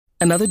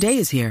Another day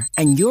is here,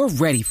 and you're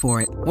ready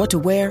for it. What to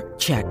wear?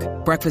 Check.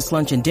 Breakfast,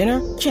 lunch, and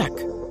dinner? Check.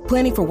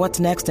 Planning for what's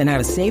next and how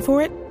to save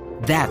for it?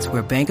 That's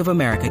where Bank of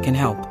America can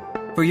help.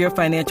 For your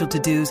financial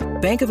to-dos,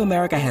 Bank of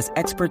America has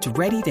experts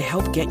ready to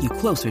help get you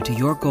closer to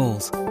your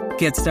goals.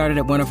 Get started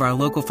at one of our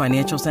local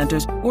financial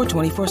centers or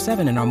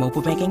 24/7 in our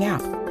mobile banking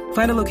app.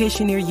 Find a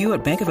location near you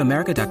at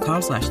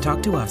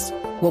bankofamerica.com/talktous.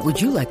 What would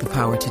you like the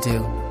power to do?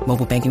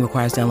 Mobile banking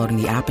requires downloading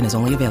the app and is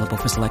only available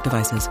for select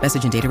devices.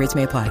 Message and data rates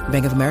may apply.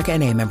 Bank of America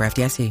N.A., member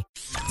FDIC.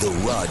 The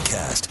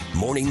Rodcast,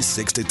 mornings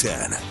 6 to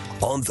 10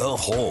 on The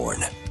Horn.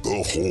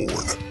 The Horn.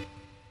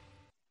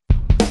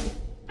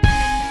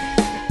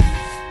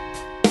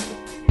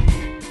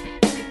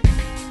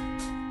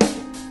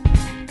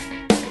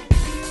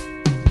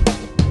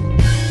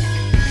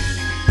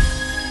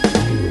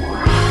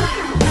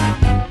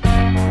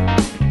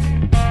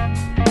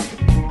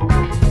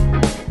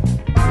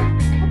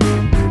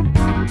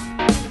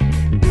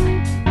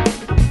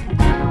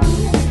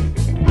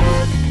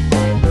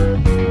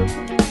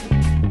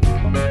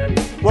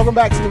 Welcome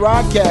back to the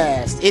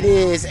Rodcast. It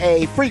is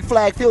a Freak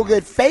Flag Feel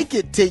Good Fake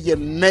It Till You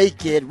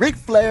Make It. Ric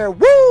Flair,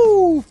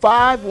 woo!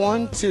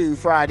 512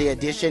 Friday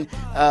edition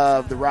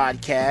of the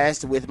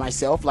Rodcast with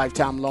myself,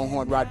 lifetime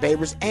Longhorn Rod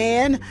Babers,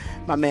 and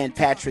my man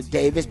Patrick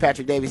Davis.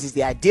 Patrick Davis is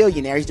the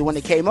idealionaire. He's the one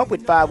that came up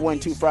with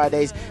 512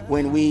 Fridays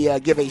when we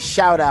give a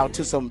shout out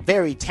to some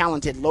very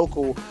talented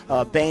local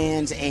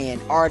bands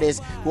and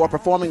artists who are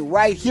performing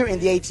right here in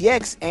the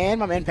ATX. And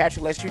my man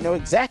Patrick lets you know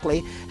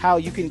exactly how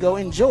you can go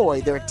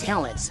enjoy their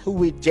talents. Who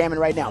we jamming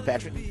right now,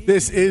 Patrick?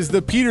 This is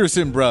the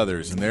Peterson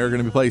Brothers, and they're going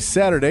to be playing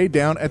Saturday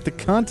down at the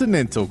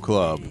Continental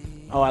Club.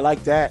 Oh, I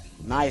like that.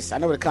 Nice. I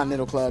know what the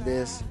Continental Club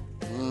is.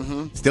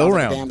 Mm-hmm. Still Sounds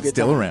around. like a damn good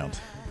Still time. around.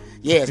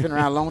 Yeah, it's been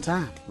around a long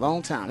time.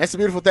 Long time. That's the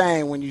beautiful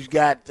thing when you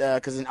got,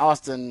 because in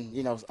Austin,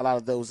 you know, a lot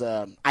of those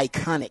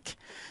iconic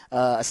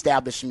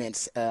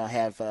establishments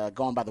have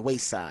gone by the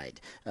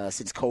wayside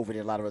since COVID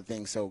and a lot of other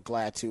things. So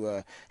glad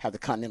to have the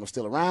Continental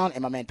still around.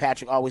 And my man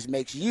Patrick always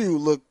makes you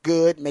look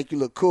good, make you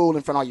look cool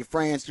in front of all your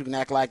friends. You can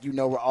act like you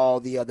know where all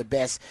the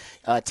best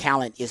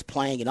talent is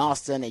playing in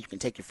Austin, and you can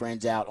take your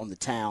friends out on the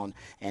town.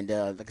 And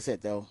like I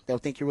said, they'll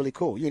think you're really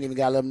cool. You ain't even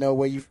got to let them know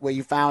where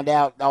you found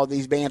out all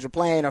these bands are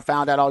playing or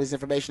found out all this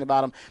information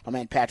about them. My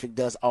man Patrick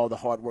does all the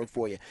hard work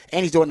for you.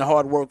 And he's doing the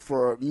hard work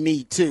for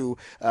me, too,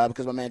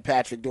 because my man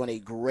Patrick doing a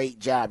great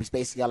job. He's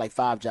basically got like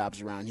 5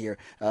 jobs around here,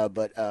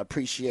 but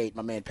appreciate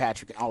my man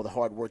Patrick and all the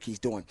hard work he's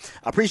doing.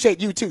 Appreciate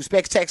you, too.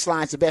 Specs text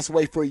line is the best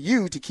way for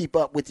you to keep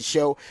up with the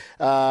show.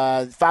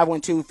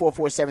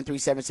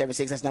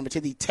 512-447-3776. That's the number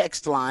to the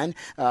text line.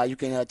 You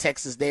can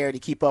text us there to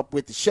keep up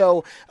with the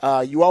show.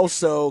 You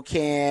also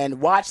can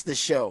watch the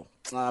show.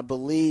 I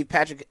believe,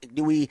 Patrick,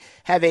 do we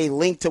have a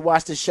link to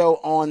watch the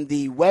show on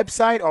the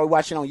website, or are we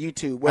watching on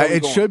YouTube?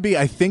 It should be.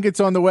 I think it's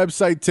on the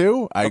website,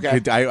 too. Okay.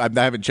 I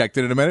haven't checked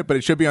it in a minute, but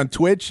it should be on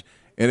Twitch,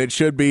 and it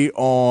should be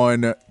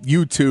on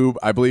YouTube.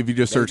 I believe you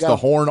just search The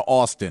Horn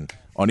Austin.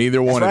 On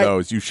either one of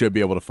those, you should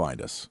be able to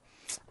find us.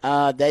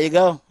 There you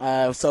go.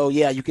 So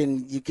yeah, you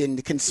can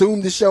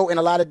consume the show in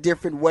a lot of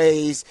different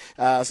ways.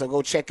 So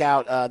go check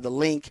out the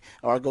link,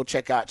 or go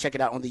check it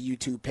out on the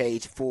YouTube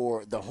page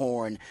for The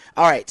Horn.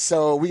 All right,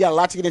 so we got a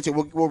lot to get into.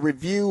 We'll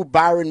review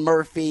Byron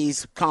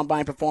Murphy's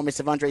combine performance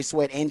of Andre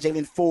Sweat and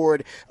Jalen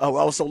Ford. We'll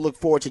also look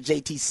forward to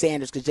JT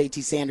Sanders, because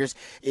JT Sanders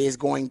is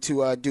going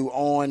to do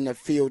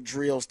on-field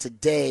drills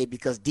today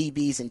because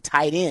DBs and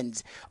tight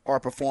ends are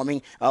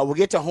performing. We'll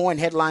get to Horn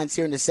headlines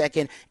here in a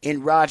second.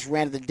 In Rod's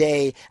Rant of the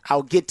Day,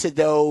 I'll get to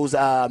those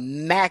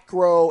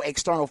macro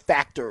external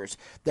factors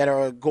that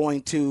are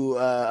going to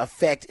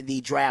affect the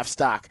draft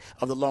stock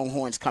of the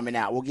Longhorns coming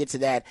out. We'll get to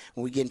that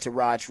when we get into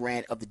Rod's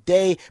Rant of the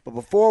Day. But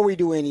before we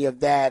do any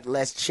of that,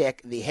 let's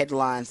check the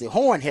headlines, the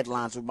Horn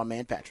headlines with my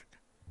man Patrick.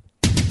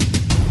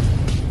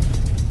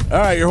 All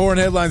right, your Horn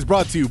headlines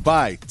brought to you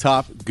by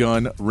Top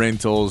Gun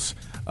Rentals.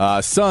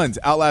 Suns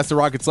outlast the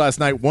Rockets last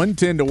night,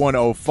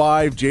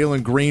 110-105.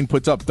 Jalen Green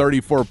puts up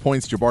 34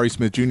 points. Jabari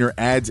Smith Jr.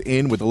 adds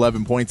in with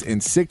 11 points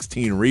and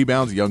 16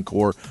 rebounds. Young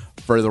core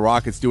for the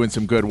Rockets doing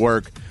some good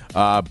work.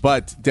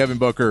 But Devin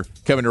Booker,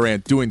 Kevin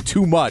Durant doing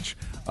too much,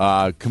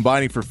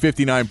 combining for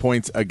 59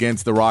 points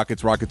against the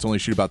Rockets. Rockets only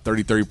shoot about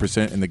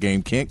 30% in the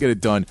game. Can't get it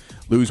done.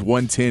 Lose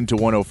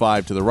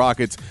 110-105 to the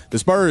Rockets. The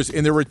Spurs,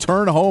 in their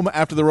return home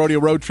after the rodeo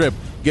road trip,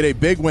 get a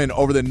big win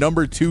over the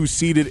number 2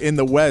 seeded in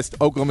the West,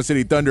 Oklahoma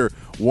City Thunder,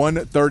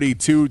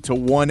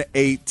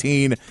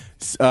 132-118.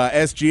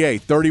 SGA,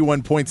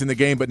 31 points in the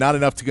game, but not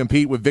enough to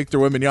compete with Victor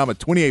Wembanyama,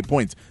 28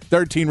 points,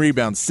 13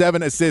 rebounds,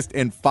 7 assists,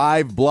 and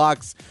 5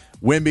 blocks.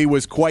 Wemby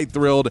was quite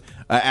thrilled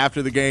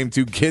after the game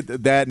to get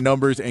that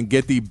numbers and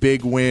get the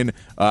big win.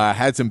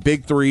 Had some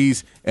big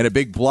threes and a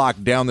big block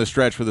down the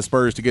stretch for the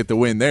Spurs to get the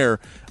win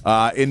there.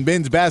 In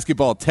men's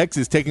basketball,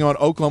 Texas taking on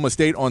Oklahoma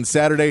State on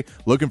Saturday,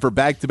 looking for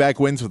back-to-back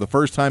wins for the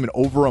first time in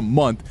over a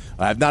month.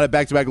 Have not had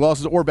back-to-back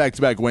losses or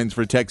back-to-back wins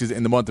for Texas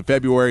in the month of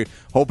February.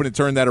 Hoping to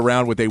turn that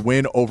around with a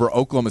win over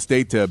Oklahoma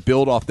State to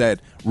build off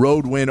that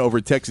road win over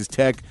Texas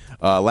Tech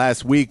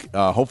last week.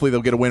 Hopefully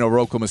they'll get a win over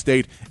Oklahoma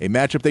State, a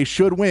matchup they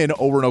should win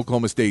over an Oklahoma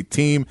Oklahoma State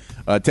team.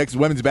 Texas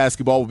women's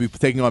basketball will be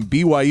taking on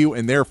BYU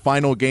in their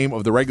final game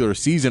of the regular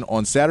season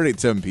on Saturday at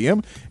 7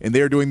 p.m., and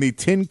they are doing the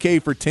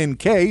 10K for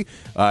 10K.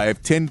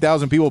 If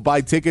 10,000 people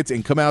buy tickets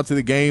and come out to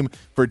the game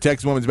for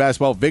Texas women's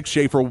basketball, Vic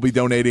Schaefer will be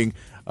donating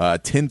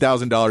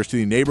 $10,000 to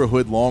the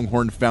Neighborhood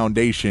Longhorn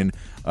Foundation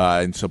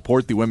and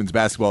support the women's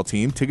basketball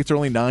team. Tickets are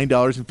only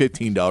 $9 and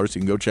 $15.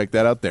 You can go check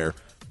that out there.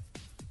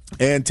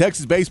 And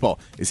Texas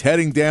baseball is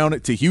heading down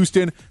to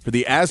Houston for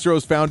the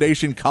Astros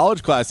Foundation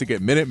College Classic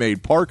at Minute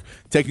Maid Park,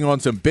 taking on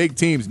some big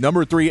teams.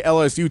 Number 3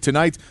 LSU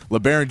tonight,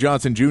 LeBaron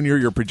Johnson Jr.,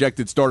 your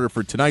projected starter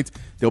for tonight.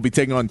 They'll be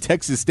taking on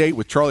Texas State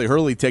with Charlie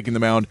Hurley taking the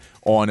mound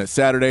on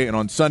Saturday. And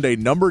on Sunday,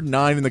 number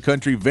 9 in the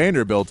country,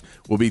 Vanderbilt,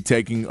 will be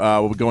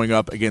going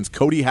up against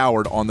Cody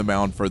Howard on the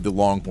mound for the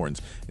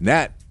Longhorns. And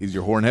that is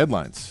your Horn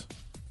Headlines.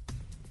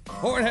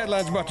 Horn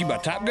Headlines brought to you by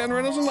Top Gun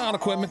Rentals and Lawn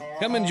Equipment.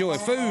 Come enjoy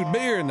food,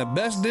 beer, and the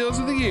best deals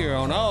of the year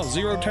on all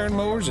zero-turn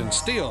mowers and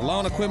steel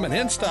lawn equipment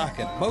in stock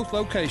at both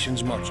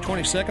locations March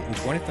 22nd and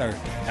 23rd.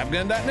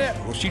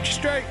 TopGun.net. We'll shoot you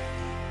straight.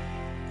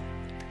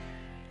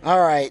 All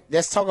right,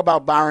 let's talk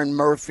about Byron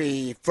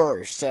Murphy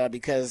first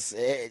because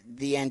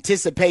the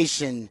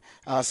anticipation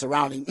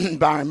surrounding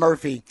Byron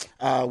Murphy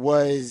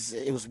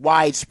was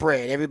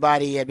widespread.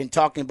 Everybody had been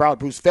talking about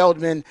Bruce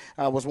Feldman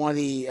was one of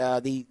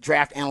the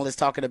draft analysts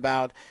talking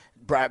about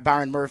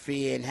Byron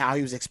Murphy and how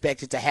he was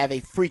expected to have a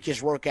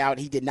freakish workout.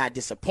 He did not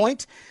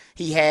disappoint.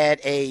 He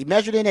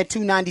measured in at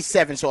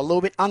 297, so a little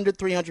bit under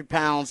 300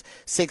 pounds,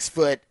 6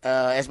 foot.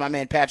 As my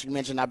man Patrick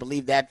mentioned, I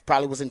believe that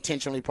probably was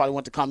intentional. He probably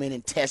wanted to come in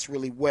and test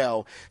really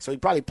well. So he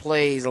probably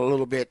plays a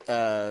little bit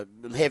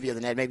heavier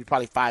than that, maybe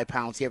probably 5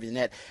 pounds heavier than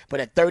that. But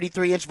at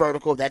 33-inch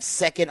vertical, that's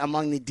second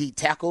among the D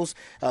tackles,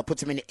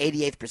 puts him in the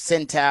 88th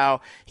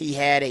percentile. He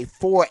had a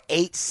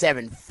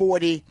 4.87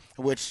 40,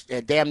 which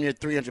damn near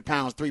 300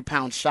 pounds, 3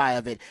 pounds shy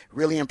of it.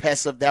 Really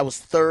impressive. That was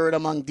third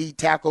among D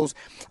tackles.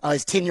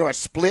 His 10-yard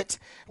split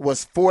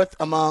was fourth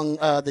among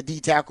the D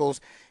tackles.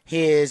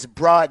 His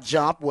broad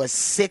jump was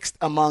sixth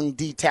among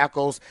D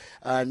tackles.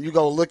 You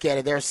go look at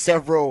it. There are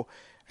several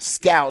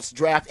scouts,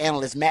 draft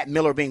analysts, Matt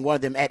Miller being one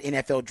of them at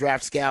NFL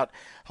Draft Scout,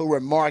 who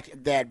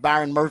remarked that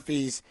Byron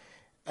Murphy's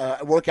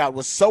workout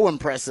was so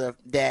impressive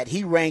that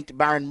he ranked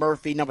Byron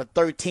Murphy number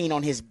 13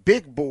 on his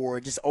big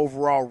board, just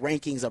overall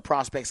rankings of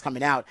prospects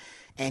coming out.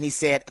 And he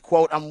said,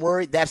 quote, "I'm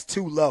worried that's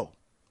too low."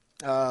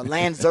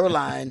 Lance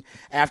Zierlein,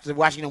 after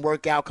watching him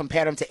work out,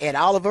 compared him to Ed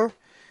Oliver,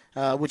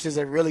 which is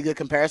a really good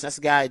comparison. That's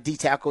a guy, D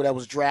tackle, that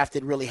was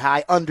drafted really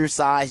high,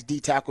 undersized D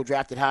tackle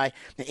drafted high.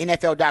 And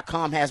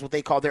NFL.com has what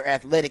they call their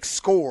athletic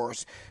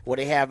scores, where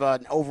they have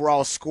an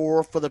overall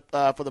score for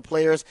the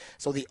players.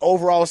 So the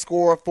overall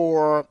score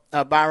for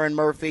Byron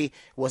Murphy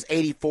was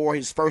 84. He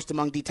was first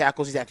among D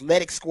tackles. His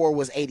athletic score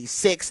was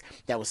 86.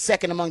 That was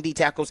second among D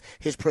tackles.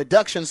 His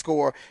production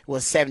score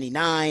was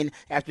 79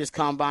 after his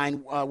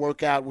combine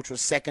workout, which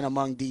was second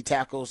among D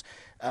tackles.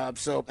 Mel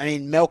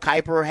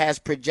Kiper has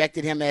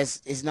projected him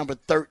as his number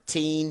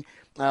 13.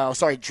 In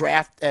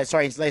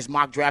his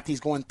mock draft, he's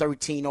going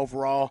 13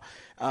 overall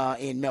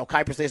in Mel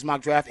Kiper's latest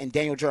mock draft, and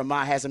Daniel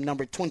Jeremiah has him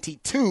number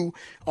 22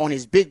 on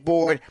his big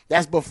board.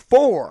 That's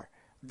before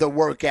the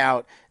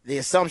workout. The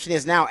assumption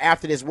is now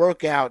after this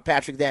workout,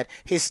 Patrick, that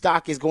his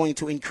stock is going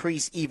to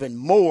increase even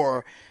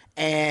more.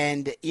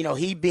 And,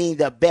 he being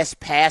the best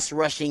pass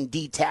rushing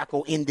D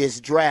tackle in this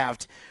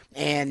draft,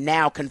 and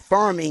now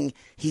confirming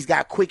he's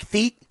got quick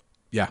feet.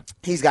 Yeah.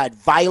 He's got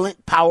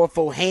violent,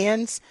 powerful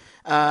hands,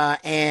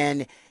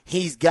 and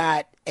he's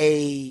got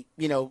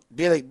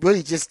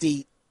really just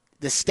the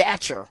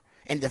stature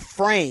and the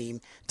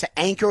frame to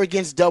anchor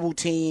against double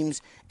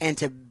teams and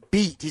to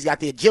beat. He's got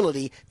the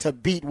agility to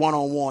beat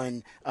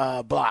one-on-one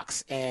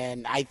blocks,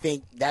 and I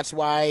think that's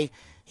why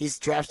his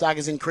draft stock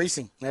is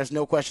increasing. There's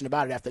no question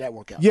about it after that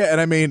workout. Yeah,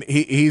 and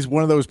he's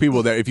one of those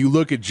people that if you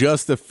look at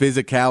just the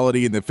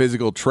physicality and the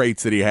physical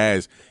traits that he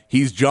has,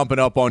 he's jumping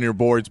up on your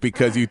boards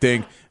because you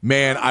think,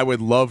 man, I would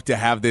love to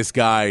have this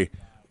guy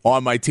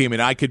on my team,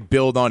 and I could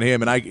build on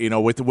him,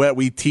 and with what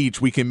we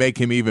teach, we can make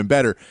him even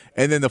better.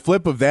 And then the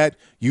flip of that,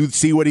 you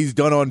see what he's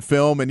done on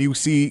film, and you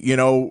see,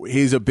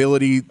 his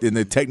ability and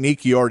the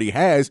technique he already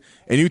has,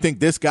 and you think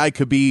this guy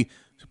could be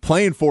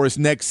playing for us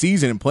next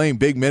season and playing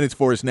big minutes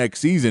for us next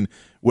season,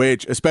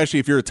 which, especially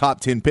if you're a top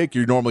 10 pick,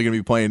 you're normally going to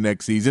be playing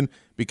next season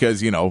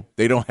because,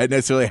 they don't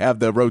necessarily have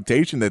the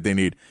rotation that they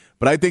need.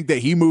 But I think that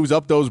he moves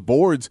up those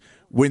boards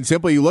when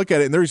simply you look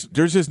at it, and there's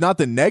just not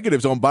the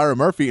negatives on Byron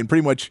Murphy in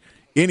pretty much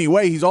any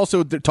way. He's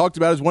also talked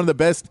about as one of the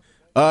best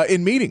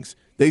in meetings.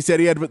 They said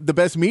he had the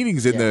best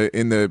meetings of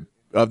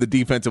the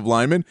defensive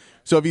linemen.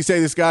 So if you say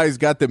this guy's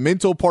got the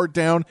mental part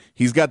down,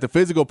 he's got the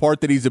physical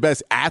part, that he's the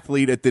best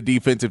athlete at the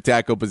defensive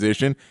tackle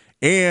position,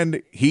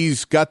 and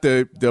he's got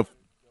the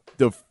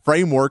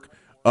framework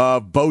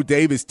of Bo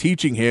Davis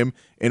teaching him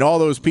and all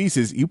those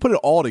pieces, you put it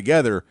all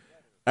together,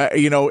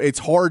 it's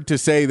hard to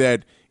say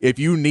that if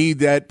you need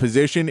that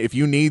position, if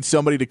you need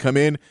somebody to come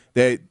in,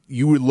 that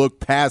you would look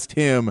past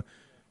him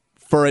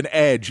for an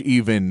edge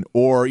even,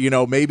 or,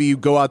 maybe you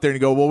go out there and you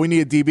go, well, we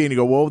need a DB, and you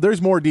go, well,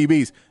 there's more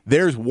DBs.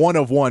 There's one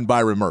of one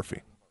Byron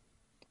Murphy.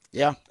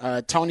 Yeah.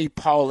 Tony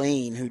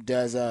Pauline, who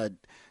does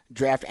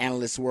draft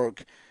analyst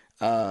work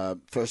for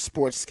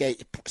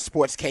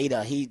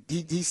Sportscada,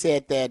 he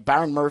said that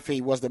Byron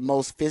Murphy was the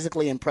most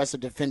physically impressive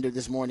defender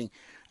this morning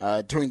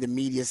during the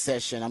media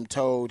session. I'm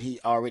told he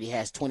already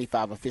has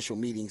 25 official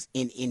meetings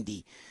in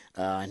Indy.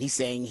 And he's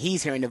saying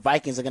he's hearing the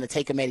Vikings are going to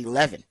take him at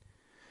 11.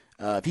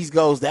 If he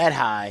goes that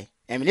high,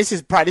 I mean, this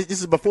is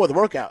before the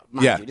workout,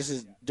 mind you. This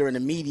is during the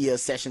media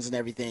sessions and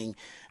everything.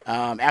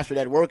 After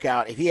that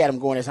workout, if he had him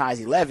going as high as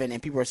 11 and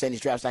people are saying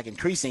his draft stock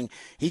increasing,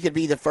 he could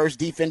be the first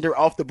defender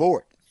off the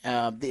board.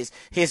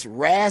 His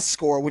RAS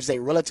score, which is a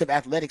relative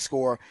athletic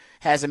score,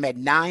 has him at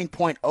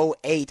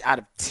 9.08 out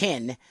of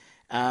 10,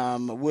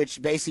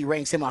 which basically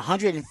ranks him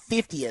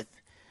 150th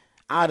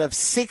out of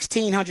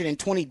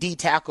 1,620 D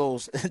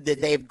tackles that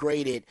they've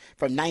graded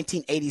from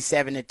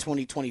 1987 to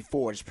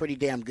 2024. It's pretty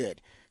damn good.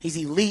 He's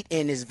elite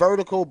in his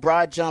vertical,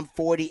 broad jump,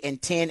 40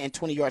 and 10 and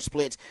 20-yard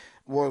splits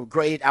were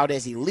graded out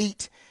as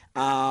elite.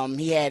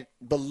 He had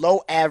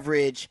below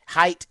average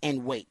height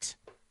and weight.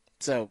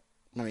 So,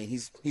 I mean,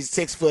 he's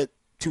 6 foot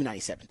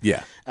 297.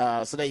 Yeah.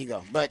 So there you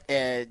go. But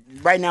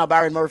right now,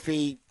 Byron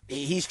Murphy,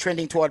 he's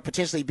trending toward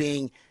potentially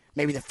being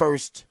maybe the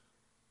first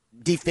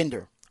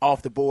defender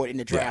off the board in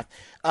the draft.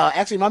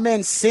 Actually, my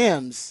man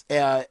Sims,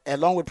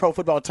 along with Pro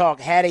Football Talk,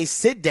 had a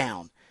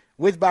sit-down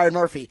with Byron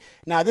Murphy.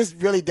 Now, this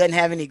really doesn't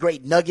have any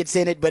great nuggets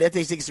in it, but I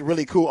think it's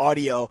really cool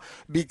audio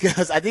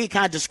because I think it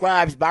kind of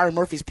describes Byron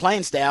Murphy's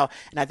playing style,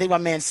 and I think my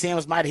man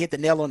Sims might have hit the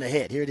nail on the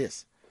head. Here it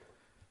is.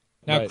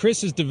 Now,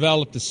 Chris has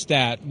developed a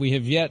stat. We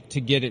have yet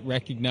to get it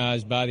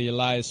recognized by the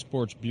Elias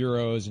Sports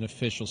Bureau as an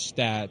official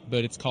stat,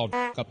 but it's called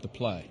up the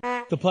play.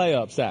 The play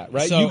up stat,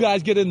 right? So, you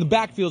guys get in the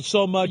backfield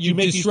so much, you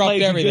make these disrupt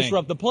plays, everything. you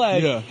disrupt the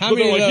play. Yeah. How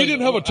many he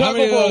didn't have a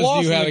tackle for a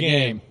loss do you in have the a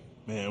game?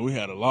 Man, we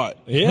had a lot.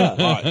 Yeah.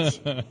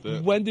 Lots.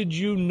 When did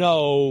you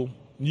know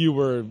you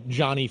were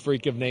Johnny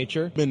Freak of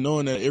Nature? Been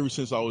knowing that ever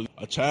since I was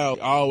a child.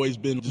 I always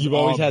been just You've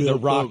always had the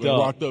rocked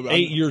up.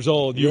 8 years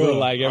old, you were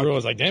like, everyone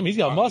was like, damn, he's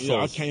got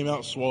muscles. I came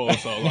out swole,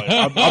 so like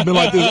I've been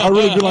like this. I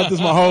really been like this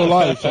my whole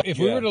life. If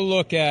we were to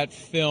look at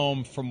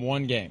film from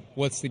one game,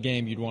 what's the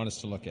game you'd want us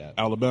to look at?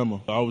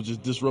 Alabama. I was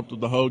just disrupted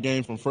the whole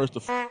game from first to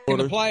In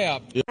quarter. the play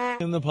up. Yeah.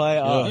 In the play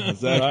up. Yeah,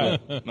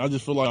 exactly. Right. And I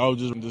just feel like I was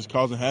just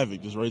causing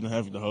havoc, just raising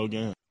havoc the whole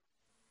game.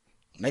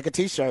 Make a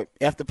T-shirt.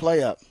 F the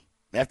play up.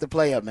 F the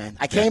play up, man.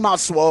 I came out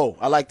swole.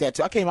 I like that,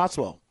 too. I came out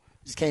swole.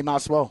 Just came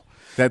out swole.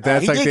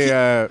 That's like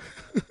the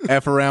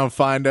F around,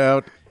 find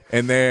out,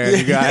 and then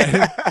you got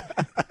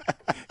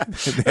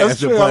That's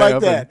true. I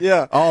like that.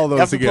 Yeah. All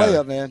those F the together. play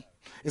up, man.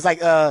 It's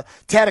like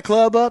tat a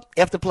club up,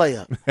 F the play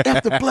up.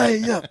 F the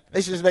play up.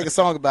 They should just make a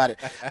song about it.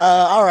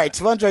 All right,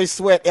 T'Vondre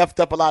Sweat F'd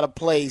up a lot of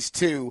plays,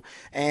 too.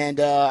 And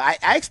I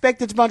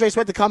expected T'Vondre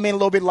Sweat to come in a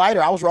little bit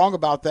lighter. I was wrong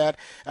about that.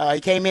 He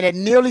came in at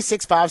nearly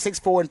 6'5",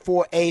 6'4", and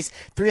 4/8",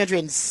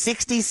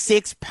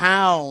 366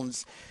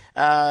 pounds.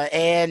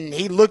 And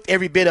he looked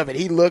every bit of it.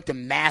 He looked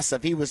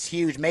massive. He was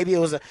huge. Maybe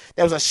there was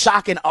a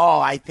shock and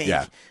awe, I think,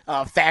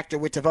 factor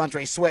with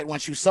T'Vondre Sweat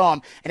once you saw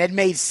him. And it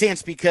made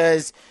sense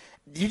because –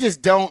 you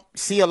just don't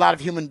see a lot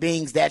of human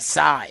beings that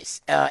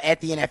size at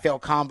the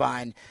NFL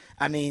Combine.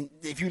 I mean,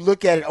 if you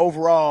look at it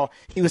overall,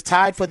 he was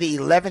tied for the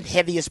 11th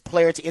heaviest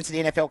player to enter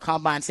the NFL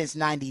Combine since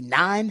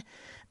 '99.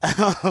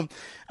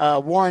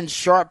 Warren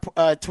Sharp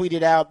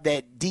tweeted out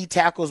that D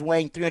tackles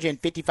weighing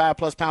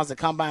 355-plus pounds at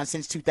the Combine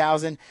since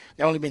 2000.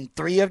 There have only been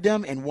 3 of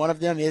them, and one of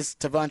them is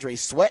T'Vondre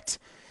Sweat.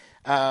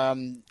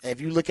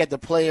 If you look at the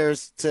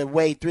players to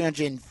weigh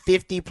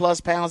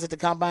 350-plus pounds at the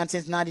Combine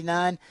since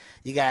 '99,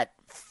 you got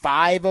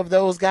 5 of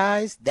those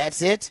guys.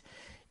 That's it.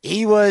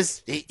 He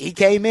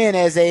came in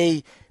as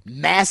a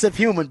massive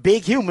human,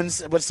 big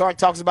humans. What Sark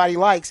talks about he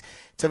likes.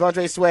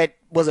 T'Vondre Sweat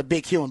was a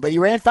big human, but he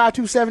ran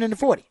 5.27 in the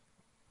 40.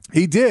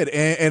 He did,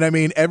 and I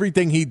mean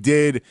everything he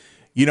did.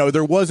 You know,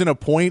 there wasn't a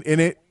point in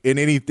it in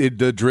any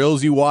the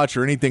drills you watch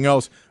or anything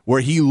else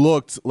where he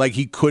looked like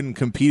he couldn't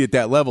compete at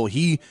that level.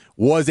 He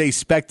was a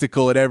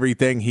spectacle at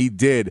everything he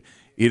did.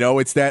 You know,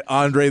 it's that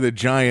Andre the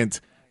Giant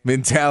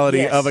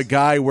mentality of a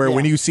guy where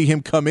when you see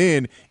him come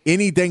in,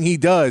 anything he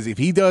does, if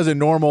he does a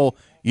normal,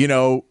 you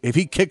know, if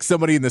he kicks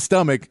somebody in the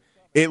stomach,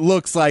 it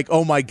looks like,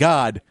 oh my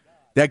God,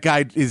 that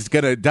guy is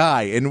going to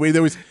die. And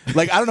there was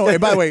like, I don't know.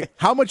 And by the way,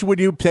 how much would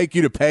you take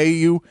you to pay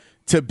you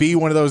to be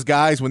one of those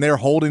guys when they're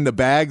holding the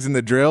bags in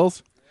the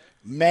drills?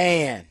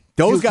 Man.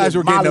 Those guys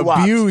were getting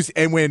abused.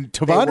 And when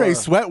T'Vondre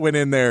Sweat went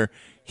in there,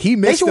 he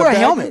missed the bag.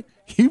 Helmet.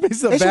 He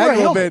missed the bag a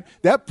little bit.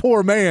 That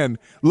poor man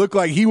looked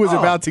like he was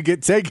about to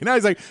get taken. I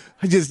was like,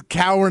 just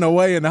cowering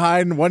away and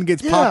hiding. One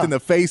gets popped in the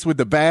face with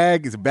the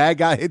bag. His bag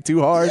got hit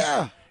too hard.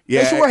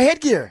 They should wear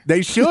headgear.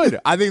 They should.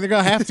 I think they're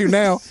going to have to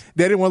now.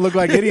 They didn't want to look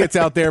like idiots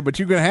out there, but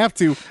you're going to have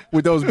to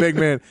with those big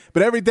men.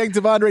 But everything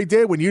T'Vondre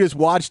did, when you just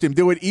watched him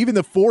do it, even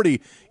the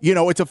 40, you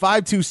know, it's a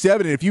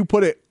 5.27, and if you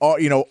put it,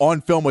 you know,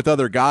 on film with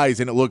other guys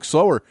and it looks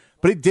slower,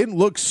 but it didn't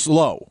look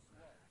slow.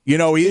 You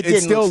know,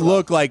 it still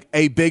looked like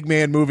a big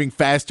man moving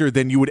faster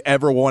than you would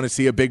ever want to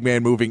see a big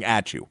man moving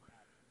at you.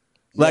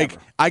 Like,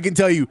 Never. I can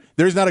tell you,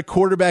 there's not a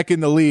quarterback in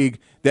the league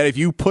that if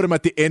you put him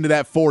at the end of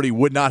that 40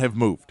 would not have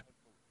moved.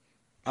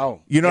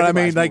 Oh, you know what I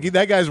mean? Like, moving.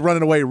 that guy's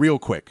running away real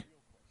quick.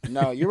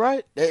 No, you're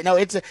right. No,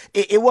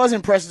 it was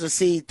impressive to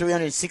see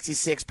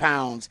 366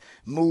 pounds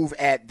move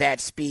at that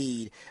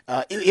speed.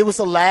 It was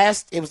the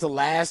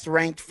last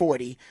ranked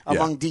 40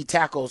 among D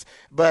tackles,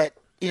 but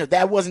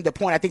that wasn't the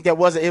point. I think it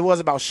was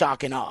about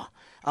shock and awe.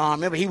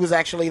 Remember, he was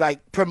actually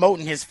like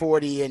promoting his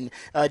 40 and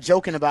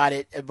joking about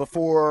it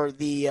before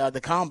the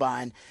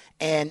combine.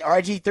 And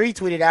RG3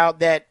 tweeted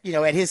out that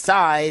at his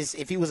size,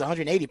 if he was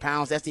 180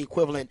 pounds, that's the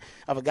equivalent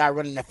of a guy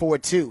running a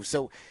 4.2.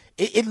 So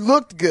it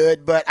looked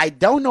good, but I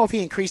don't know if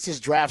he increased his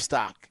draft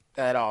stock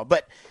at all.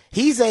 But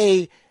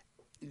the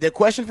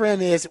question for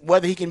him is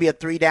whether he can be a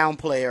 3-down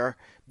player.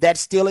 That's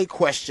still a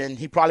question.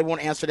 He probably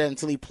won't answer that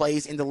until he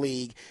plays in the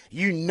league.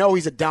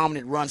 He's a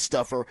dominant run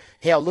stuffer.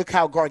 Hell, look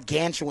how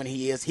gargantuan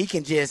he is. He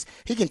can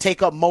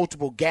take up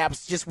multiple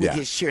gaps just with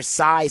his sheer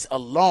size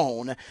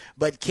alone.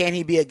 But can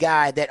he be a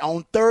guy that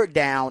on third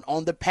down,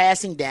 on the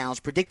passing downs,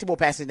 predictable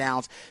passing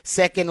downs,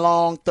 second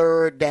long,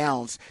 third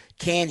downs,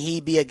 can he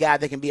be a guy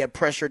that can be a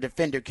pressure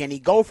defender? Can he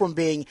go from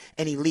being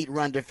an elite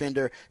run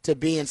defender to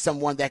being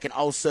someone that can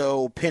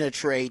also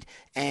penetrate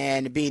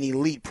and be an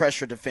elite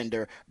pressure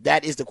defender?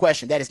 That is the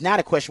question. That is not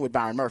a question with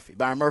Byron Murphy.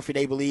 Byron Murphy,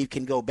 they believe,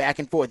 can go back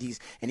and forth. He's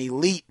an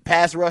elite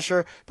pass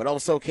rusher, but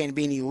also can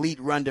be an elite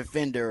run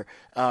defender,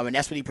 and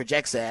that's what he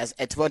projects as.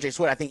 At T'Vondre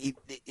Sweat, I think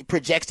he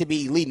projects to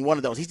be elite in one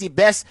of those. He's the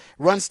best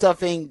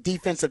run-stuffing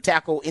defensive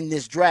tackle in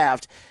this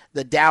draft.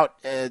 The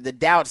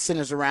doubt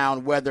centers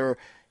around whether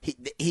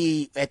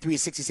he at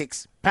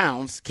 366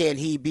 pounds, can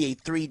he be a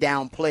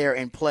 3-down player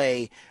and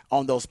play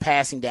on those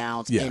passing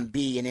downs and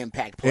be an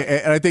impact player?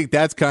 And I think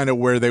that's kind of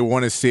where they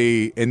want to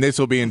see, and this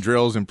will be in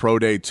drills and pro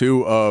day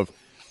too, of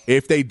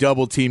if they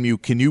double team you,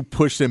 can you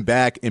push them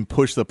back and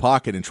push the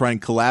pocket and try and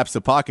collapse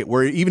the pocket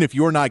where even if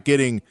you're not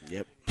getting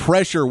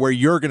pressure where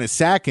you're going to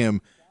sack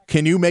him,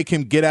 can you make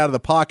him get out of the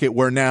pocket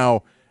where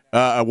now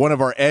one of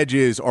our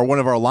edges or one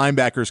of our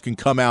linebackers can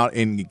come out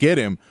and get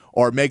him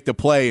or make the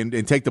play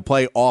and take the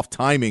play off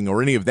timing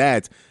or any of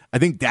that. I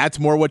think that's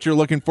more what you're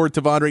looking for,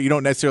 T'Vondre. You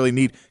don't necessarily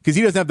need – because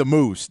he doesn't have the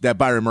moves that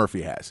Byron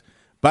Murphy has.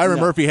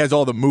 Byron Murphy has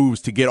all the moves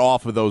to get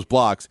off of those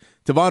blocks.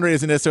 T'Vondre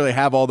doesn't necessarily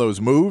have all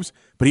those moves,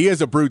 but he has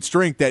a brute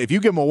strength that if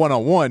you give him a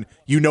one-on-one,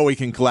 he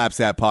can collapse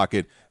that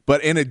pocket.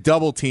 But in a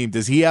double team,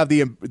 does he have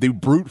the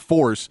brute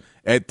force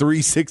at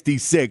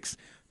 366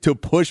 to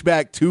push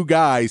back two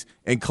guys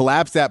and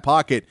collapse that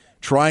pocket,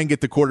 try and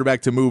get the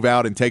quarterback to move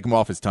out and take him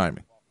off his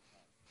timing?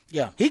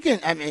 Yeah, he can.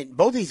 I mean,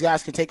 both these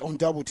guys can take on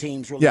double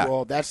teams really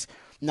well. That's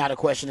not a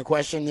question. The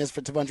question is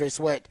for T'Vondre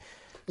Sweat.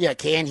 Yeah,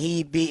 can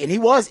he be? And he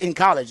was in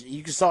college.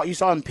 You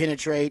saw him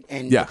penetrate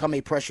and become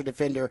a pressure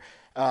defender.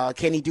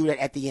 Can he do that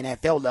at the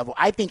NFL level?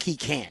 I think he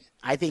can.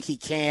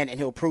 And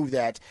he'll prove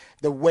that.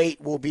 The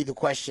weight will be the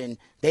question.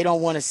 They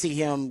don't want to see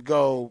him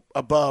go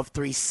above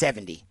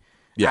 370.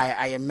 Yeah.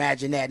 I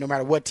imagine that no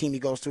matter what team he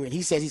goes to. And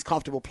he says he's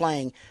comfortable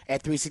playing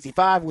at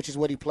 365, which is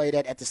what he played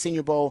at the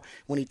Senior Bowl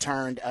when he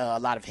turned a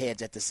lot of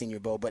heads at the Senior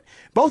Bowl. But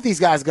both these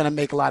guys are going to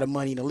make a lot of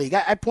money in the league.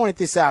 I pointed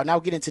this out, and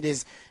I'll get into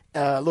this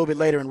a little bit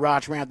later in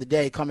Rod's Round of the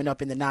Day coming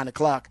up in the 9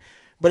 o'clock.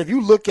 But if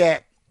you look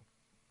at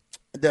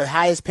the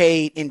highest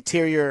paid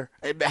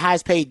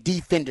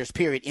defenders,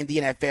 period, in the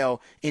NFL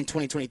in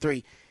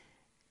 2023,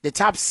 the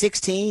top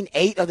 16,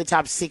 8 of the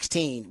top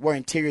 16 were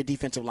interior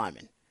defensive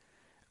linemen.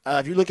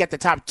 If you look at the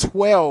top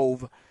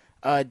 12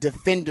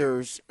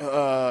 defenders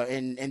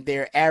in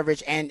their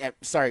average in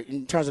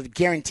terms of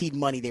guaranteed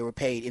money they were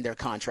paid in their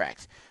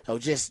contracts. So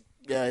just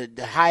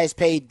the highest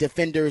paid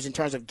defenders in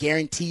terms of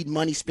guaranteed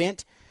money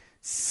spent,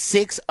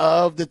 6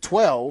 of the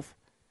 12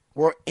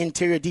 were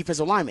interior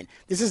defensive linemen.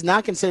 This is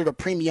not considered a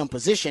premium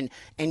position,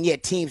 and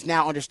yet teams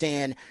now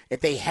understand that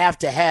they have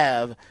to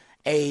have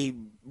a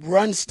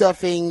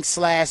run-stuffing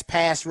 /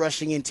 pass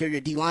rushing interior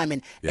D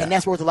lineman, and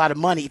that's worth a lot of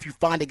money if you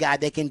find a guy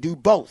that can do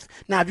both.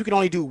 Now, if you can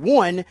only do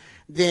one,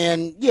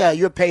 then,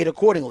 you're paid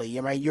accordingly.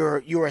 Right? You're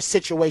a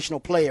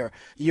situational player.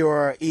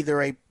 You're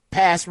either a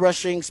pass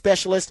rushing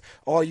specialist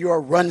or you're a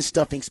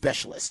run-stuffing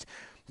specialist.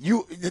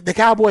 The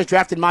Cowboys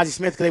drafted Mozzie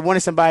Smith because they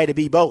wanted somebody to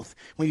be both.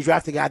 When you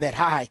draft a guy that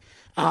high,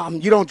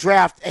 you don't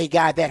draft a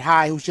guy that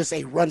high who's just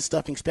a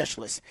run-stuffing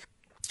specialist.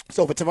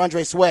 So for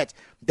T'Vondre Sweat,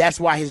 that's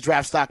why his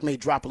draft stock may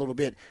drop a little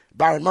bit.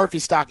 Byron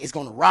Murphy's stock is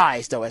going to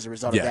rise, though, as a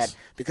result of that,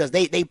 because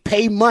they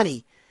pay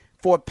money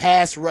for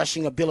pass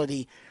rushing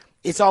ability.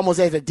 It's almost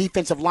as a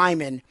defensive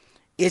lineman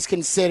is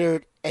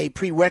considered a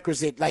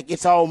prerequisite. Like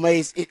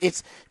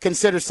it's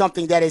considered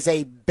something that is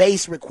a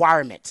base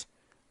requirement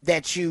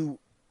that you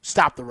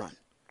stop the run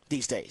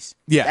these days.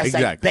 Yeah, that's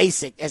exactly. Like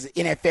basic as an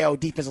NFL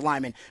defensive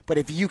lineman. But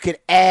if you could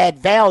add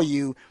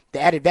value, the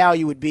added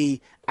value would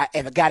be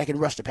if a guy that can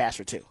rush the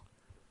passer too.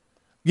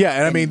 Yeah,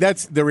 and I mean,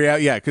 that's the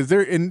reality. Yeah, because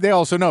they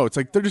also know it's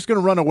like they're just going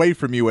to run away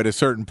from you at a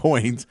certain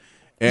point.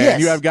 And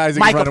you have guys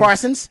that Michael can run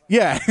Parsons.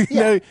 Yeah.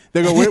 They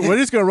go, we're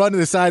just going to run to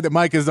the side that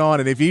Mike is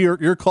on, and if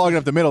you're clogging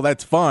up the middle,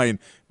 that's fine.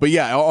 But,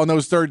 on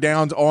those third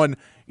downs, on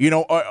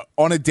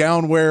a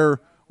down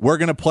where we're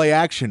going to play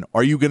action.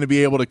 Are you going to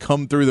be able to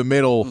come through the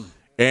middle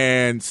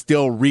and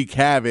still wreak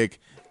havoc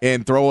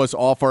and throw us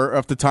off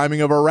the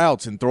timing of our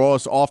routes and throw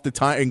us off the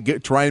time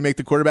and try and make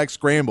the quarterback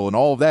scramble and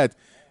all of that?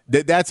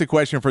 That's a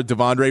question for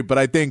Devondre, but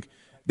I think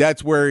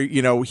that's where,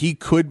 he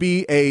could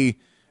be a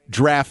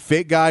draft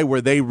fit guy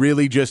where they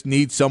really just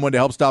need someone to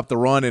help stop the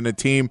run in a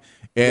team,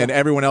 and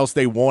everyone else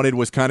they wanted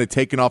was kind of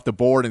taken off the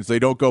board, and so they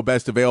don't go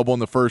best available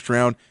in the first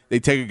round. They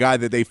take a guy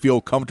that they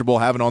feel comfortable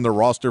having on their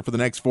roster for the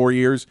next 4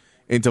 years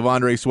in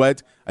Devondre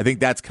Sweat. I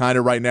think that's kind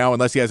of right now,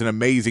 unless he has an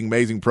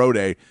amazing pro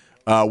day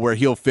where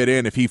he'll fit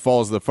in if he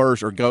falls to the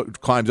first or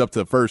climbs up to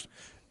the first.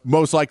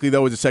 Most likely,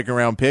 though, is a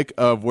second-round pick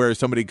of where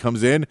somebody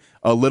comes in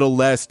a little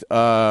less,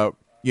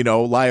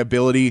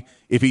 liability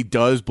if he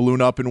does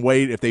balloon up in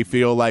weight, if they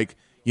feel like,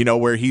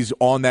 where he's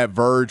on that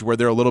verge where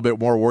they're a little bit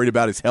more worried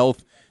about his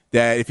health,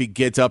 that if he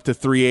gets up to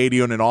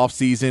 380 on an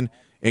offseason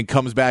and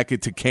comes back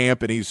into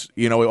camp and he's,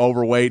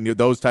 overweight and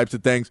those types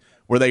of things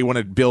where they want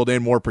to build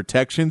in more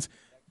protections,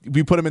 if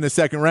you put him in the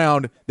second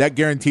round, that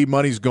guaranteed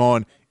money's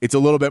gone. It's a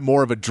little bit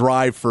more of a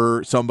drive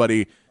for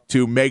somebody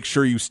to make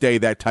sure you stay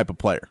that type of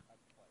player.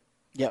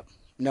 Yep.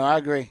 No, I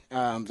agree.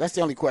 That's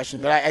the only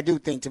question. But I do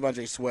think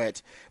Devondre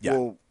Sweat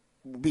will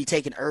be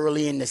taken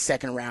early in the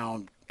second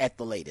round at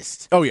the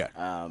latest. Oh,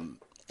 yeah.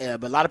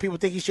 But a lot of people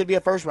think he should be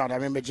a first round. I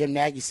remember Jim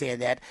Nagy saying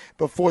that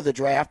before the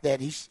draft, that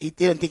he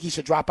didn't think he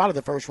should drop out of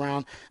the first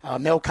round.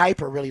 Mel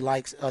Kiper really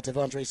likes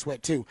Devondre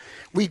Sweat too.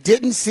 We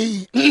didn't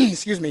see,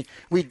 Jalen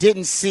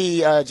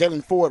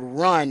Ford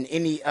run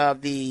any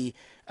of the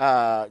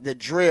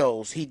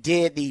drills. He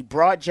did the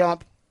broad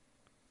jump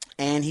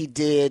and he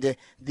did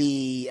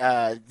the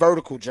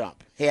vertical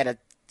jump. He had a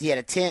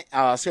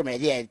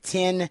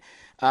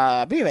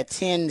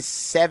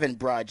 10-7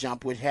 broad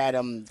jump, which had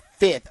him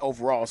fifth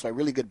overall, so a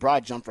really good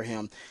broad jump for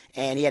him.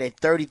 And he had a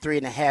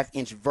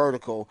 33.5-inch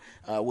vertical,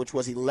 which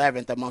was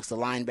 11th amongst the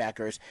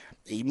linebackers.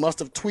 He must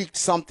have tweaked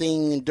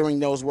something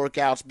during those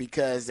workouts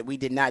because we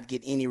did not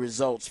get any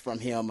results from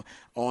him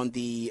on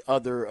the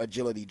other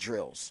agility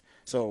drills.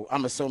 So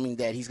I'm assuming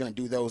that he's going to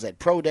do those at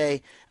Pro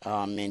Day.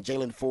 And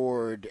Jalen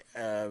Ford,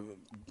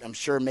 I'm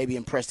sure, may be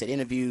impressed at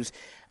interviews.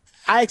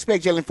 I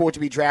expect Jalen Ford to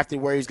be drafted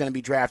where he's going to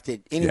be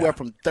drafted anywhere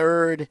from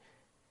third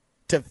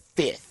to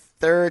fifth,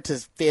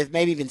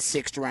 maybe even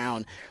sixth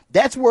round.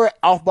 That's where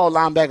off-ball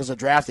linebackers are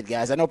drafted,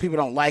 guys. I know people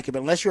don't like it,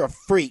 but unless you're a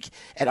freak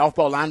at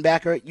off-ball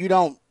linebacker, you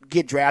don't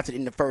get drafted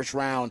in the first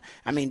round.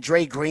 I mean,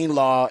 Dre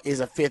Greenlaw is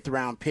a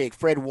fifth-round pick.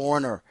 Fred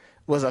Warner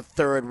was a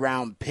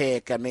third-round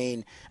pick. I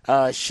mean,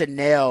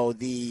 Chanel,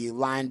 the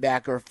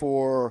linebacker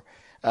for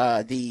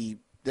the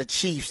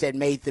Chiefs that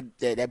made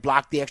that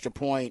blocked the extra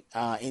point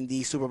in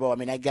the Super Bowl. I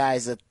mean, that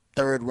guy's a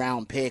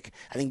third-round pick.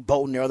 I think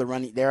Bolton, their other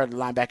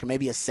linebacker,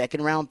 maybe a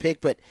second-round pick,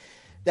 but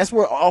that's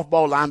where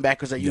off-ball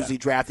linebackers are usually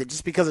drafted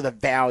just because of the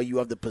value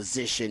of the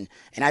position.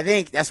 And I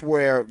think that's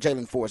where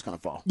Jalen Ford is going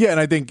to fall. Yeah, and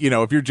I think,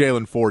 if you're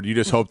Jalen Ford, you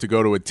just hope to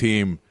go to a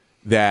team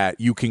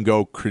that you can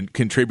go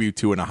contribute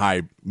to in a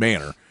high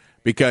manner.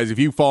 Because if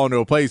you fall into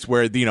a place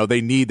where,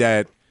 they need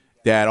that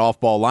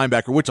off-ball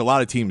linebacker, which a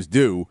lot of teams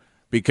do,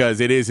 because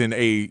it isn't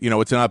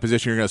it's not a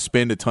position you're going to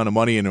spend a ton of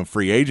money in a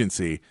free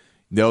agency.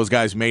 Those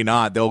guys may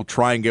not. They'll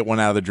try and get one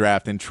out of the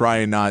draft and try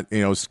and not,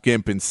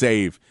 skimp and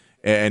save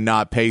and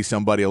not pay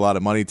somebody a lot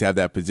of money to have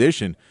that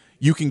position.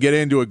 You can get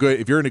into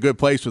if you're in a good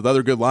place with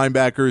other good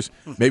linebackers,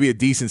 maybe a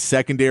decent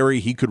secondary,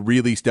 he could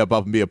really step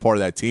up and be a part of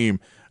that team.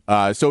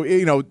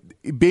 So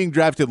being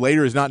drafted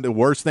later is not the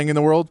worst thing in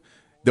the world.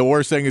 The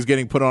worst thing is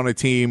getting put on a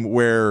team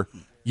where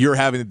you're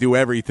having to do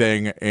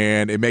everything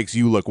and it makes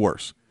you look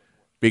worse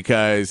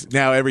because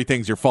now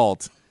everything's your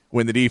fault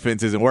when the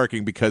defense isn't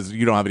working because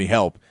you don't have any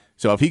help.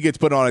 So if he gets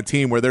put on a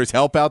team where there's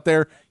help out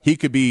there, he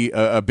could be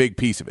a big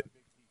piece of it.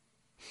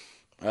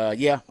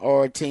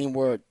 Or a team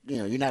where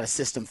you're not a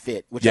system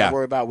fit, which I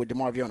worry about with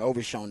DeMarvion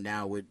Overshown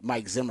now with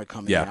Mike Zimmer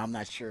coming in. I'm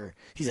not sure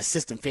he's a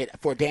system fit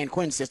for Dan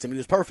Quinn's system. He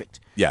was perfect.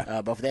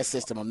 But for that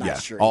system, I'm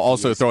not sure.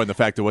 Also throw in the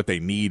fact of what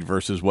they need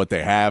versus what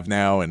they have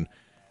now, and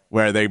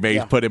where they may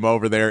put him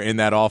over there in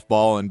that off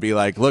ball and be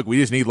like, "Look, we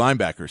just need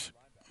linebackers.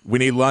 We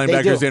need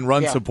linebackers in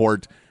run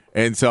support,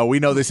 and so we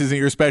know this isn't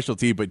your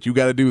specialty, but you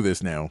got to do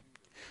this now."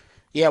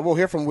 Yeah, we'll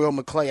hear from Will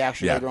McClay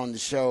actually later on the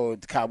show.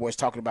 The Cowboys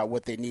talking about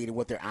what they need and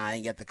what they're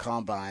eyeing at the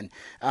combine.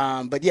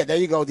 But there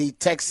you go. The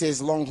Texas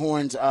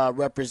Longhorns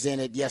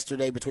represented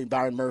yesterday between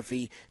Byron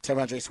Murphy,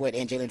 Devondre Sweat,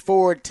 and Jalen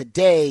Ford.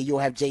 Today you'll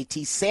have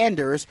J.T.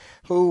 Sanders,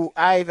 who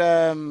I've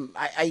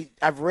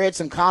read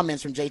some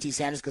comments from J.T.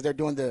 Sanders because they're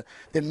doing the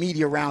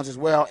media rounds as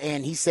well,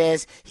 and he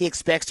says he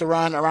expects to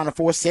run around a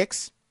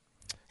 4.6,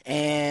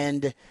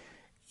 and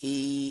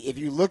if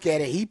you look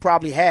at it, he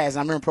probably has,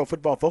 I remember Pro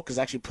Football Focus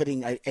actually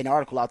putting an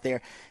article out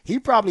there, he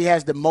probably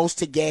has the most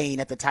to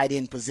gain at the tight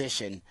end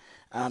position,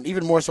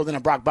 even more so than a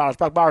Brock Bowers.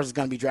 Brock Bowers is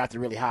going to be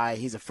drafted really high.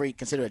 He's a freak,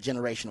 considered a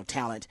generational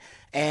talent.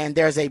 And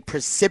there's a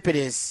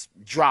precipitous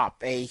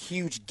drop, a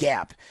huge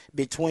gap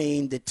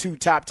between the two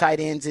top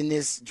tight ends in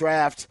this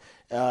draft,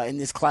 in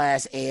this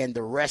class, and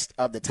the rest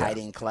of the tight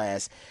end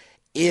class.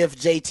 if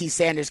JT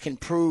Sanders can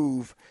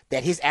prove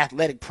that his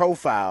athletic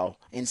profile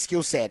and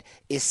skill set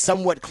is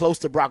somewhat close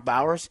to Brock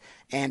Bowers,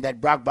 and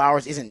that Brock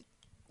Bowers isn't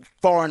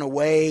far and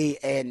away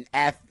and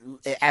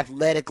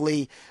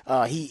athletically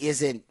he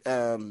isn't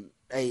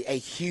a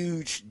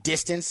huge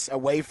distance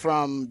away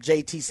from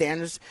JT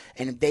Sanders,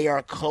 and if they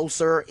are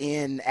closer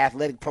in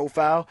athletic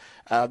profile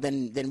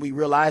than we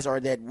realize or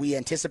that we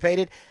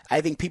anticipated,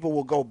 I think people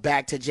will go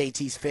back to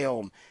JT's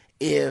film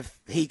if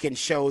he can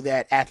show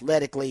that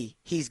athletically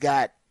he's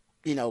got,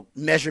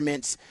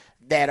 measurements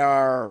that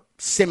are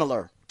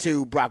similar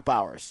to Brock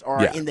Bowers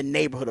or in the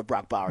neighborhood of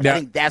Brock Bowers. I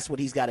think that's what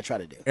he's got to try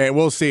to do. And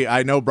we'll see.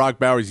 I know Brock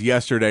Bowers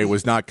yesterday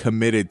was not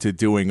committed to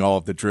doing all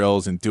of the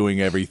drills and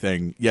doing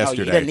everything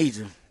yesterday. He doesn't need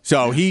to.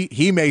 So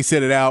he may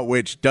sit it out,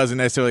 which doesn't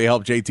necessarily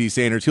help JT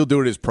Sanders. He'll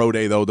do it his pro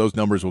day, though. Those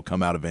numbers will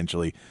come out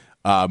eventually,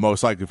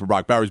 most likely for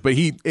Brock Bowers. But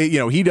he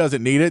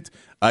doesn't need it.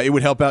 It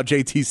would help out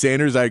JT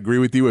Sanders. I agree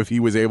with you if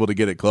he was able to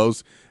get it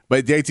close.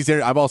 But JT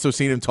Sanders, I've also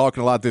seen him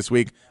talking a lot this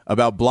week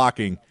about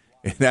blocking,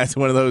 and that's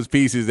one of those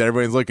pieces that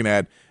everyone's looking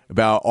at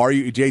about, are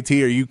you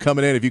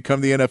coming in, if you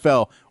come to the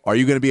NFL, are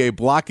you going to be a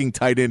blocking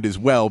tight end as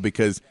well?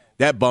 Because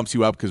that bumps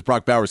you up because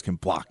Brock Bowers can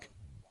block.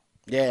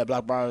 Yeah,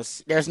 Brock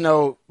Bowers. There's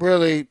no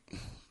really –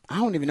 I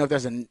don't even know if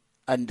there's a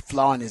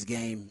flaw in his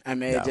game. I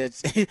mean,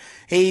 if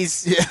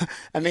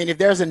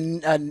there's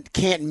a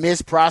can't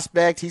miss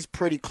prospect, he's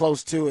pretty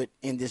close to it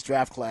in this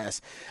draft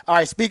class. All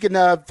right, speaking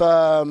of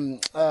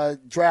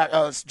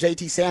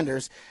JT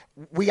Sanders,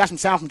 we got some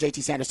sound from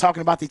JT Sanders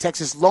talking about the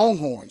Texas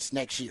Longhorns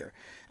next year.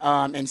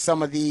 And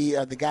some of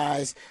the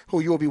guys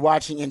who you will be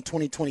watching in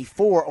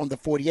 2024 on the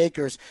 40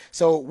 Acres.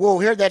 So we'll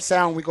hear that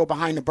sound. We go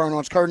behind the burn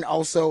orange curtain.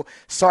 Also,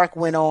 Sark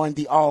went on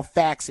the All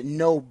Facts,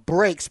 No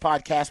Breaks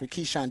podcast with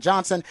Keyshawn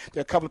Johnson.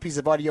 There are a couple of pieces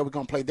of audio we're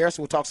going to play there.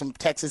 So we'll talk some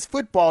Texas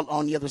football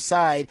on the other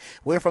side.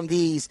 We're from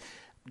these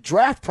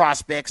draft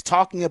prospects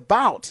talking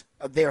about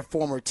their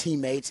former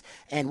teammates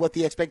and what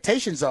the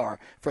expectations are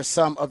for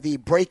some of the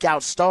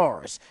breakout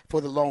stars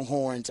for the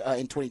Longhorns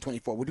in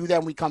 2024. We'll do that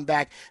when we come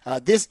back.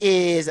 This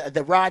is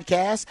the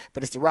Rodcast,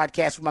 but it's the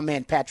Rodcast with my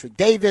man Patrick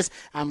Davis.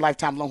 I'm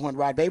lifetime Longhorn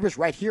Rod Babers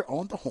right here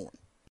on the Horn.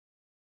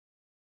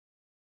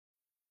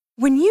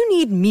 When you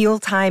need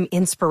mealtime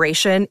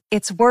inspiration,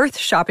 it's worth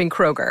shopping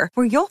Kroger,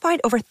 where you'll find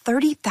over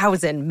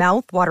 30,000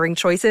 mouth-watering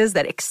choices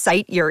that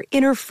excite your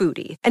inner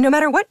foodie. And no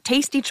matter what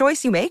tasty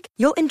choice you make,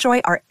 you'll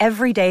enjoy our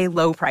everyday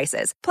low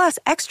prices, plus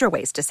extra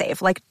ways to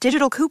save, like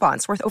digital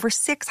coupons worth over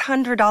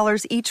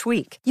 $600 each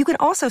week. You can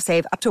also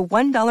save up to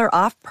 $1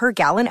 off per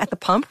gallon at the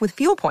pump with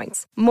fuel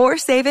points. More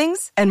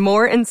savings and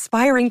more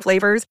inspiring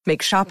flavors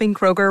make shopping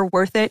Kroger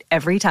worth it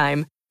every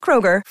time.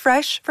 Kroger,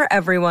 fresh for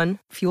everyone.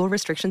 Fuel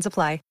restrictions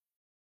apply.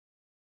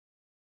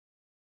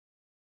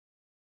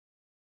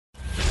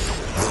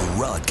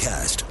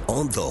 Rodcast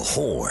on the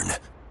Horn.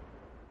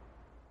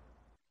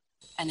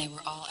 And they were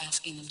all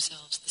asking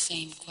themselves the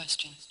same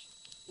question.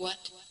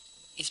 What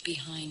is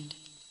behind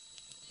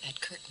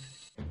that curtain?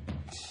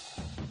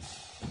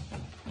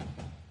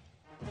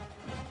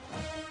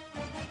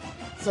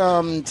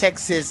 Some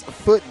Texas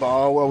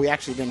football. Well, we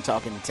actually been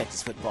talking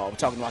Texas football. We're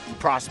talking about the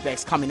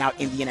prospects coming out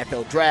in the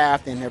NFL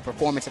draft and their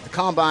performance at the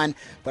Combine.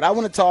 But I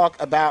want to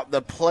talk about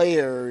the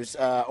players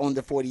on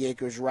the 40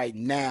 Acres right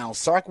now.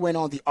 Sark went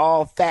on the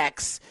All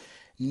Facts,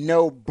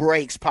 No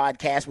Breaks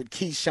podcast with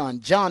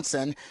Keyshawn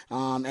Johnson,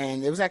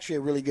 and it was actually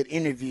a really good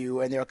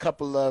interview, and there are a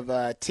couple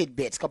of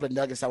tidbits, a couple of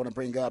nuggets I want to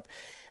bring up.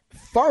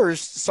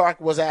 First,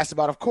 Sark was asked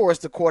about, of course,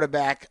 the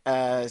quarterback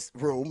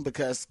room,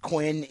 because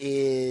Quinn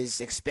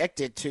is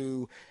expected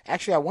to –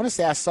 actually, I want to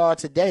say I saw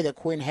today that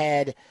Quinn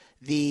had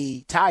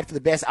the tied for the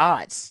best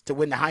odds to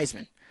win the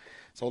Heisman.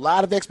 So a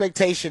lot of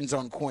expectations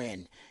on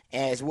Quinn,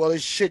 as well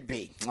as should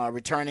be.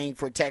 Returning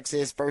for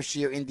Texas, first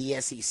year in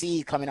the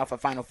SEC, coming off a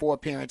Final Four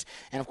appearance.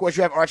 And, of course,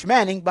 you have Arch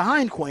Manning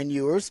behind Quinn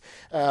Ewers,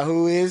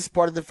 who is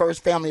part of the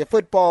first family of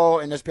football,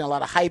 and there's been a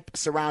lot of hype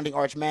surrounding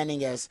Arch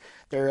Manning, as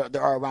there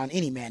are around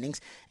any Mannings.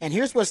 And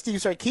here's what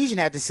Steve Sarkisian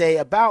had to say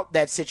about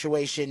that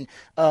situation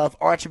of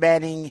Arch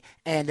Manning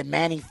and the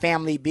Manning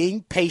family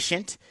being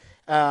patient.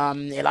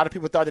 A lot of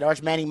people thought that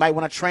Arch Manning might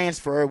want to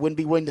transfer, wouldn't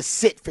be willing to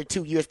sit for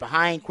 2 years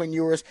behind Quinn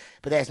Ewers,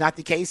 but that's not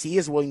the case. He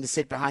is willing to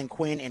sit behind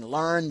Quinn and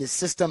learn the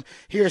system.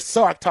 Here's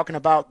Sark talking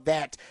about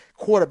that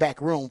quarterback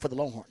room for the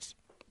Longhorns.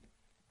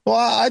 Well,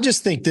 I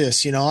just think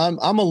this, I'm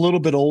a little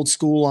bit old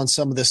school on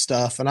some of this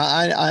stuff, and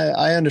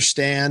I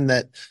understand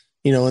that,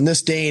 in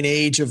this day and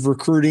age of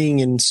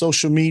recruiting and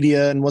social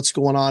media and what's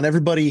going on,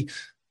 everybody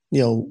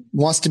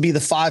wants to be the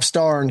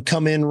 5-star and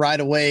come in right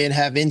away and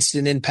have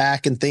instant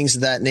impact and things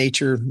of that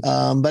nature.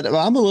 But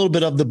I'm a little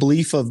bit of the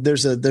belief of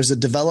there's a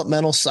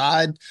developmental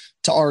side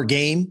to our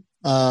game.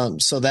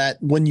 So that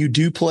when you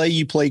do play,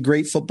 you play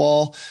great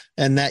football,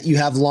 and that you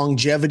have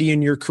longevity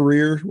in your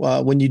career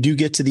when you do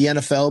get to the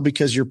NFL,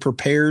 because you're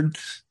prepared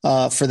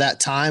for that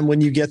time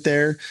when you get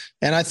there.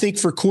 And I think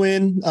for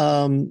Quinn,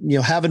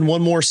 having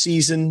one more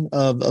season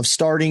of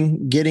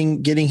starting,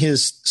 getting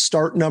his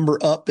start number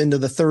up into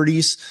the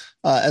 30s,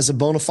 as a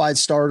bona fide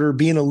starter,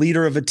 being a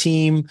leader of a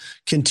team,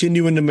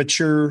 continuing to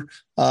mature,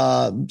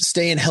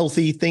 staying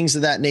healthy, things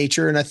of that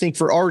nature. And I think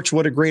for Arch,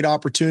 what a great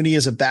opportunity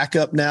as a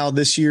backup now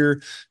this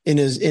year in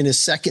his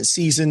second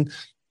season,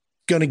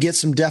 going to get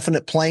some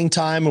definite playing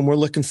time. And we're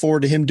looking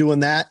forward to him doing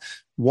that,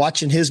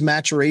 watching his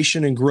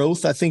maturation and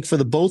growth. I think for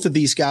the both of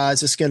these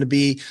guys, it's going to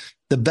be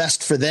the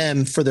best for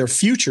them, for their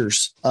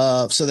futures,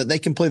 so that they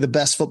can play the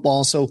best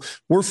football. So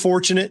we're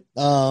fortunate.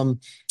 I've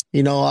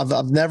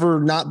never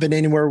not been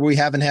anywhere where we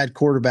haven't had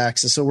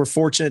quarterbacks. And so we're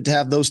fortunate to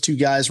have those two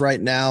guys right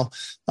now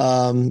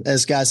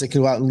as guys that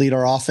can go out and lead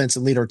our offense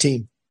and lead our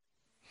team.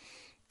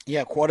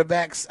 Yeah,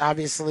 quarterbacks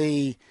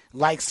obviously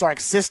like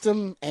Sark's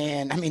system.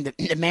 And, I mean,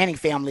 the Manning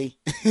family,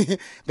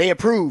 they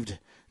approved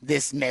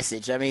this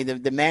message. I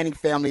mean, the Manning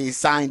family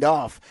signed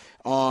off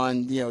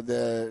on,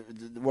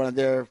 one of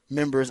their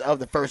members of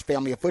the first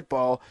family of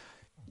football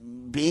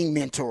being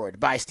mentored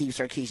by Steve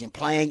Sarkisian,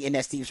 playing in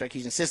that Steve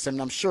Sarkisian system.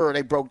 And I'm sure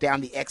they broke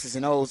down the X's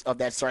and O's of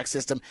that Sark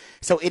system.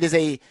 So it is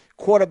a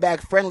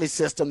quarterback-friendly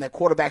system that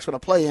quarterbacks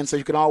want to play in, so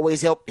you can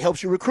always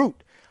helps you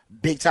recruit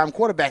big-time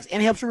quarterbacks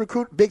and helps you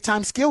recruit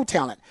big-time skill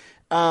talent.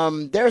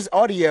 There's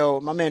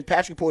audio, my man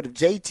Patrick pulled of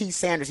J.T.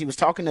 Sanders. He was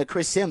talking to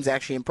Chris Sims,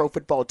 actually, in Pro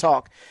Football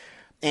Talk,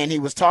 and he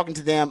was talking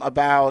to them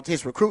about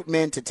his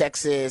recruitment to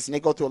Texas, and they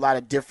go through a lot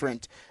of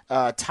different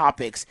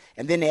topics.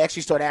 And then they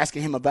actually start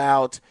asking him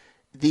about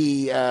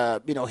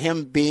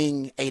him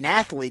being an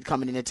athlete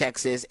coming into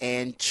Texas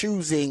and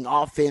choosing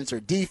offense or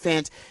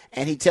defense,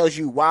 and he tells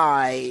you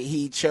why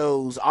he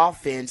chose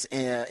offense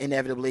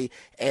inevitably,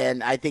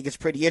 and I think it's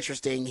pretty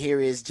interesting. Here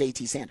is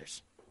J.T.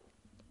 Sanders.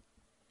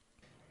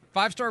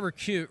 Five-star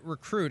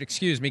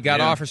recruit, got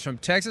offers from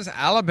Texas,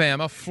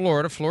 Alabama,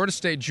 Florida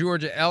State,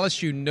 Georgia,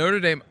 LSU, Notre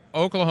Dame,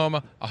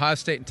 Oklahoma, Ohio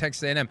State, and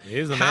Texas A&M.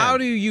 How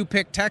do you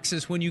pick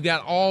Texas when you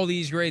got all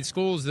these great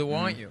schools that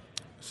want you?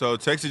 So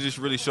Texas just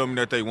really showed me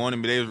that they wanted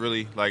me. They was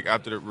really,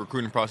 after the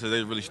recruiting process,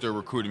 they really still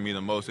recruiting me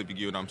the most, if you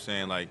get what I'm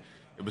saying.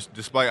 It was,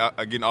 despite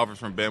getting offers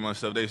from Bama and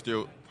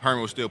stuff,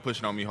 Herman was still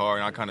pushing on me hard,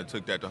 and I kind of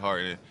took that to heart,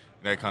 and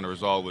that kind of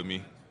resolved with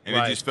me. And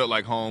It just felt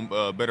like home,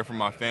 better for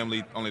my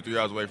family, only 3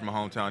 hours away from my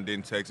hometown,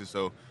 in Texas,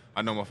 so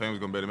I know my family's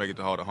going to be able to make it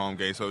to all the home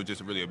games, so it was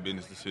just really a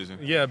business decision.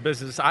 Yeah,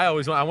 business. I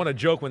want to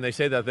joke when they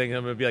say that thing.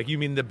 I'm going to be like, you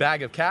mean the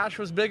bag of cash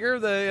was bigger?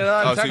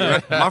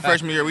 My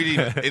freshman year,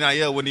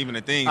 NIL wasn't even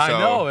a thing. So, I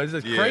know. It's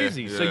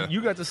crazy. Yeah. So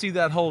you got to see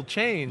that whole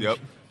change. Yep.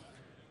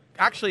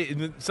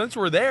 Actually, since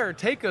we're there,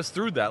 take us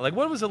through that.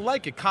 What was it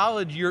like at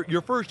college?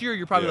 Your first year,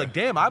 you're probably like,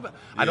 damn, I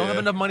don't have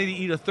enough money to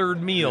eat a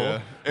third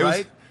meal,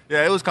 right?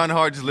 It was kind of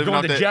hard just living going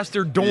off to that.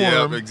 Jester dorm.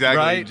 Yeah, exactly.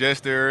 Right?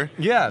 Jester.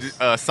 Yes.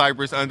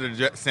 Cypress under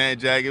the sand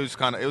jag. It was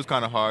kind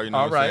of hard. You know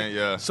what I'm saying?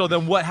 Yeah. So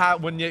then,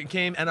 when it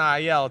came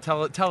NIL?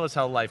 Tell us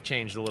how life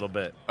changed a little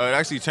bit. It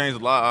actually changed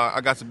a lot.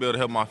 I got to be able to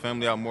help my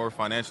family out more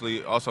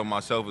financially, also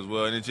myself as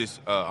well. And it's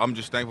just I'm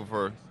just thankful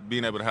for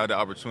being able to have the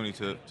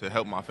opportunity to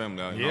help my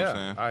family out. You know what I'm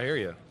saying? I hear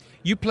you.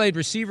 You played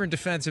receiver and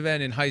defensive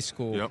end in high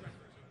school. Yep.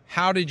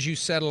 How did you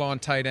settle on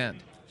tight end?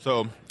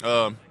 So.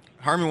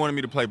 Herman wanted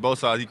me to play both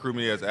sides. He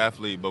recruited me as an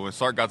athlete. But when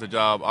Sark got the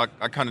job,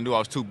 I kind of knew I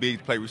was too big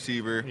to play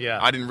receiver. Yeah.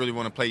 I didn't really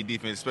want to play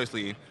defense,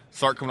 especially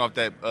Sark coming off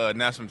that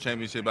national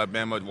championship at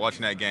Bama,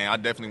 watching that game. I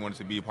definitely wanted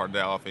to be a part of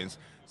that offense.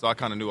 So I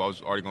kind of knew I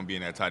was already going to be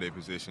in that tight end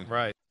position.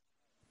 Right.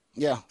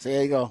 Yeah, so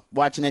there you go.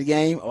 Watching that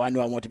game, I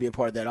knew I wanted to be a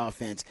part of that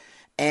offense.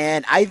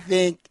 And I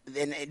think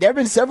and there have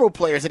been several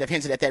players that have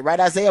hinted at that, right?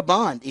 Isaiah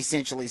Bond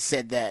essentially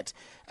said that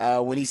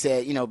when he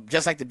said,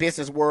 just like the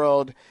business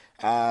world,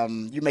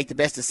 you make the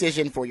best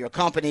decision for your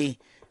company.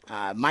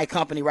 My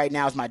company right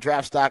now is my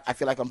draft stock. I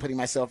feel like I'm putting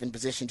myself in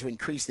position to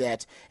increase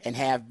that and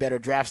have better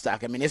draft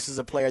stock. I mean, this is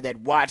a player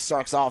that watched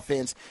Sark's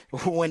offense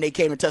when they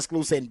came to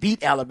Tuscaloosa and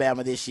beat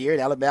Alabama this year.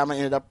 And Alabama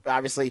ended up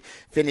obviously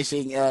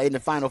finishing in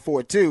the Final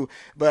Four too.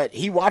 But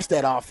he watched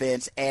that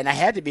offense, and I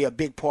had to be a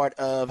big part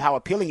of how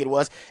appealing it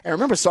was. And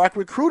remember, Sark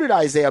recruited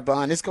Isaiah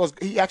Bond.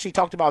 He actually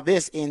talked about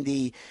this in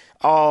the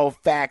All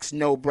Facts,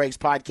 No Breaks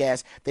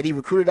podcast, that he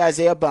recruited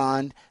Isaiah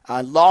Bond,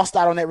 lost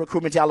out on that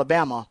recruitment to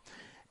Alabama,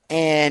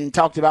 and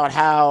talked about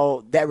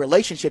how that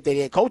relationship that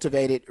they had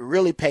cultivated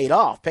really paid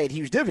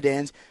huge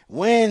dividends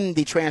when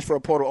the transfer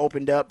portal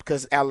opened up,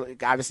 because Nick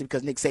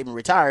Saban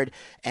retired.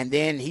 And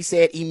then he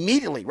said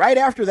immediately, right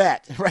after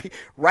that,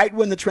 right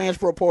when the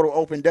transfer portal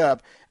opened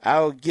up,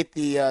 I'll get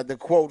the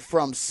quote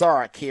from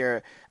Sark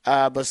here.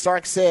 But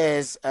Sark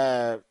says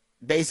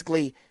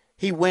basically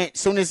he went, as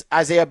soon as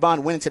Isaiah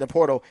Bond went into the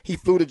portal, he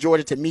flew to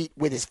Georgia to meet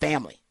with his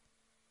family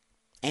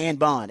and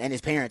Bond and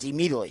his parents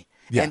immediately.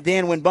 Yeah. And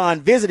then when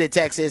Bond visited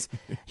Texas,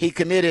 he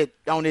committed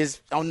on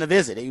the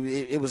visit.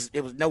 It was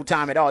no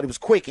time at all. It was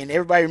quick, and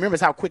everybody remembers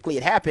how quickly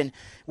it happened.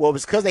 Well, it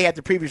was because they had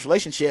the previous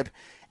relationship,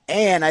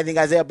 and I think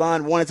Isaiah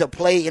Bond wanted to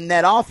play in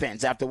that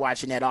offense after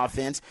watching that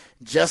offense,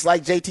 just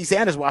like J.T.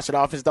 Sanders watched that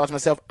offense. Thought to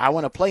myself, I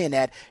want to play in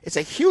that. It's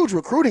a huge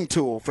recruiting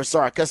tool for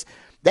Sark because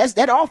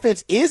that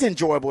offense is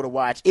enjoyable to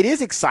watch. It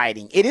is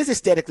exciting. It is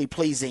aesthetically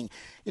pleasing.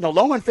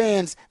 Longhorn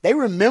fans, they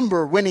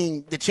remember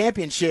winning the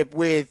championship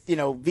with,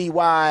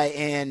 VY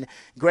and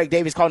Greg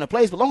Davis calling the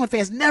plays, but Longhorn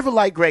fans never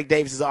liked Greg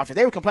Davis's offense.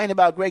 They were complaining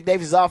about Greg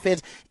Davis's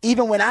offense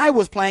even when I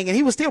was playing, and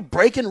he was still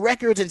breaking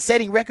records and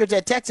setting records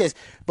at Texas.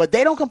 But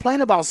they don't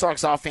complain about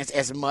Sark's offense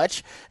as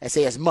much. I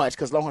say as much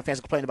because Longhorn fans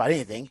complain about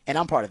anything, and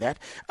I'm part of that.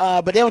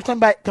 But they don't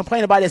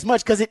complain about it as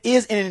much because it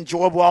is an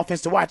enjoyable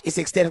offense to watch. It's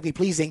aesthetically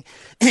pleasing,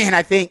 and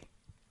I think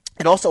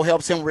it also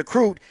helps him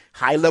recruit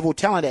high-level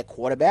talent at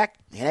quarterback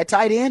and at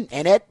tight end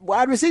and at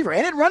wide receiver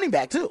and at running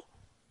back, too.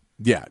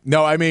 Yeah.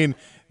 No, I mean,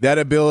 that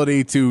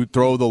ability to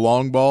throw the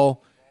long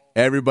ball,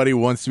 everybody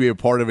wants to be a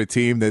part of a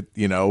team that,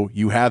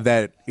 you have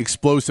that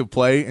explosive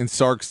play, and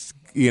Sark's,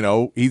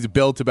 he's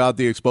built about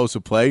the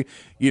explosive play.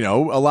 A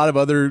lot of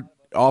other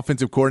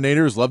offensive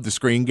coordinators love the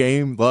screen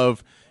game,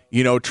 love,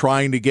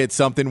 trying to get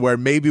something where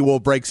maybe we'll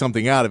break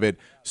something out of it.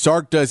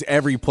 Sark does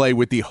every play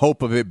with the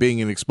hope of it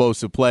being an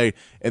explosive play,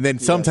 and then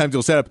sometimes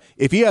he'll set up.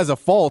 If he has a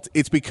fault,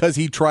 it's because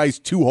he tries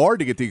too hard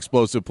to get the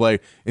explosive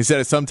play instead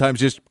of sometimes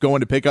just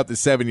going to pick up the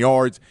 7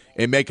 yards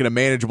and making a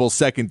manageable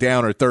second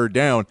down or third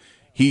down.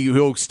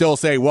 He'll still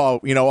say, well,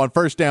 on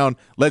first down,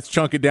 let's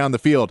chunk it down the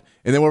field.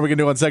 And then what are we going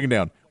to do on second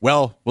down?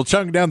 Well, we'll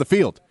chunk it down the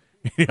field.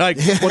 Well,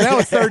 now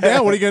it's third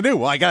down. What are you going to do?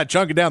 Well, I got to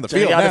chunk it down the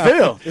field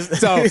now.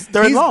 So it's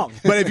third long.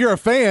 But if you're a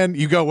fan,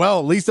 you go, well,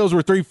 at least those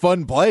were 3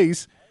 fun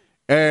plays.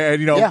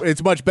 And,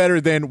 it's much better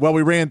than, well,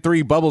 we ran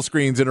 3 bubble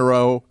screens in a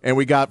row and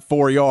we got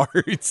 4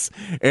 yards.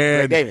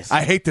 And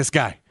I hate this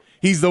guy.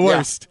 He's the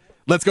worst. Yeah.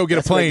 Let's go get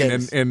a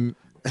plane and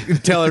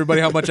tell everybody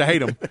how much I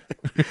hate him.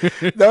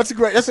 That's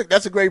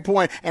a great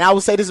point. And I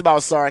will say this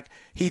about Sark.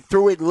 He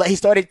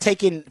started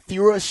taking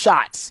fewer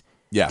shots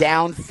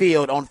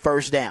downfield on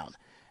first down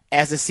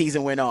as the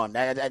season went on.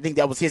 I think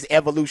that was his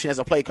evolution as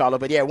a play caller.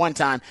 But, one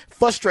time,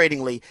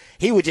 frustratingly,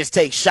 he would just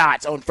take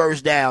shots on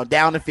first down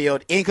the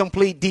field,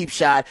 incomplete deep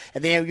shot,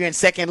 and then you're in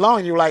second and long,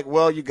 and you're like,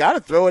 well, you got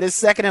to throw it as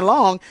second and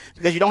long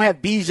because you don't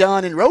have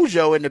Bijan and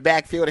Rojo in the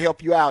backfield to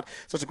help you out.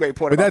 So it's a great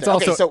point. But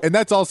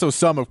that's also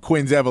some of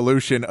Quinn's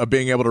evolution of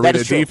being able to read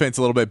a defense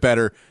a little bit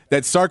better,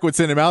 that Sark would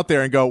send him out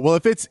there and go, well,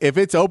 if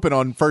it's open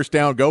on first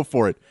down, go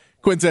for it.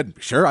 Quinn said,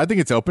 sure, I think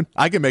it's open.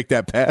 I can make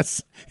that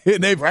pass.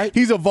 And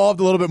he's evolved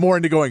a little bit more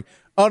into going,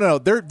 oh, no,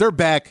 they're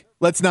back.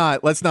 Let's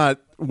not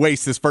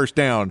waste this first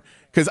down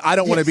because I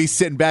don't want to be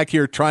sitting back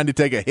here trying to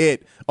take a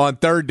hit on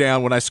third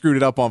down when I screwed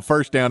it up on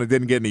first down and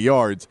didn't get any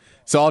yards.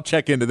 So I'll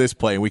check into this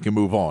play and we can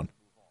move on.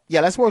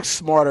 Yeah, let's work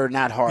smarter,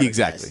 not harder.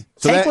 Exactly.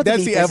 Guys. So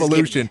that's the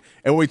evolution.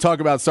 And when we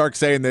talk about Sark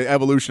saying the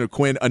evolution of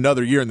Quinn,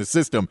 another year in the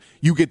system,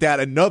 you get that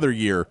another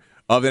year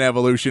of an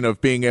evolution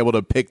of being able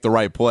to pick the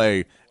right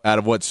play out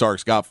of what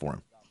Sark's got for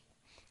him.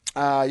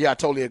 I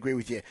totally agree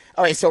with you.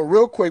 All right, so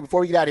real quick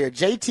before we get out of here,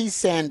 J.T.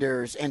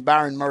 Sanders and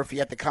Byron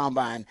Murphy at the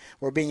Combine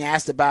were being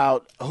asked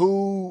about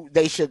who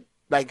they should,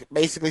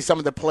 basically some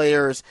of the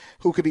players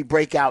who could be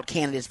breakout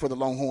candidates for the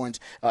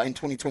Longhorns in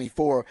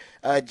 2024.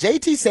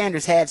 J.T.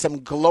 Sanders had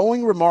some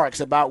glowing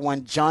remarks about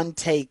one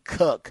Jonte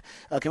Cook.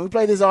 Can we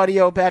play this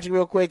audio, Patrick,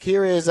 real quick?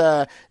 Here is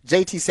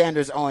J.T.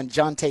 Sanders on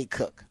Jonte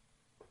Cook.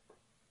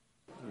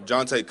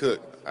 Jonte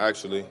Cook,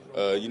 actually.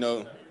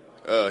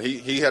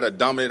 He had a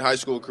dominant high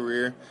school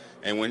career,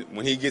 and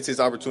when he gets his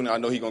opportunity, I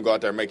know he's going to go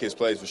out there and make his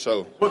plays for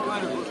sure. What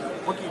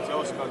can you tell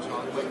us about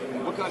John?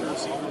 What kind of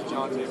receivers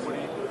John is?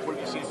 What have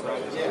you seen in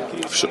practice?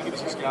 Can you give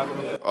us a scout?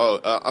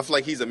 I feel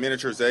like he's a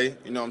miniature Zay,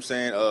 you know what I'm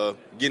saying?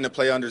 Getting to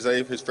play under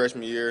Zay his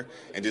freshman year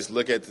and just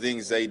look at the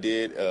things Zay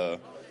did.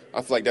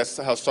 I feel like that's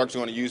how Sark's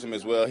going to use him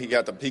as well. He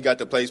got the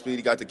play speed,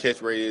 he got the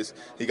catch radius,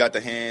 he got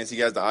the hands, he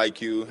has the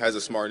IQ, has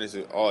the smartness,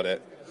 all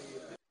that.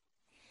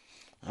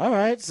 All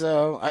right,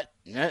 so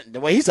the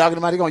way he's talking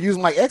about, he's going to use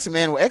him like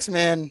X-Men. Well,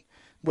 X-Men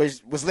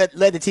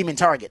led the team in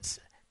targets.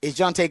 Is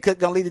Jonte Cook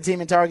going to lead the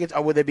team in targets,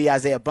 or will it be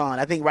Isaiah Bond?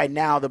 I think right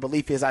now the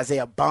belief is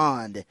Isaiah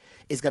Bond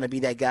is going to be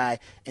that guy,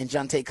 and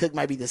Jonte Cook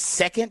might be the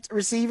second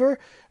receiver,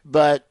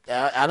 but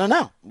I don't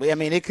know. I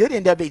mean, it could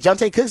end up being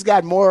Jonte Cook's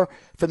got more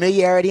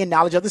familiarity and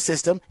knowledge of the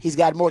system. He's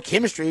got more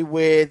chemistry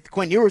with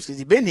Quinn Ewers because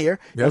he's been here.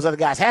 Yep. Those other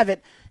guys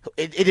haven't.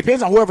 It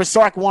depends on whoever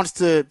Sark wants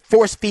to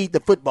force feed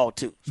the football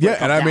to. Yeah,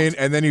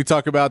 and then you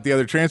talk about the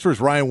other transfers.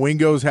 Ryan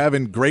Wingo's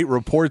having great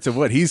reports of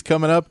what he's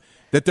coming up,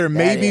 that there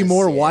may be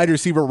more wide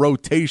receiver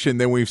rotation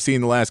than we've seen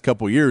the last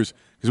couple of years.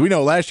 Because we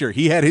know last year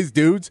he had his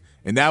dudes,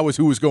 and that was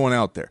who was going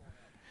out there.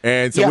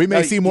 And so we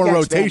may see more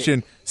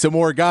rotation, some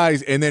more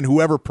guys, and then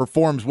whoever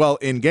performs well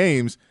in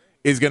games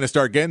is going to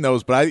start getting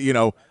those. But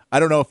I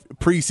don't know if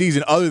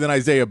preseason, other than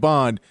Isaiah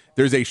Bond,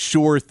 there's a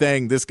sure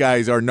thing this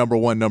guy's our number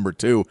one, number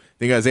two. I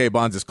think Isaiah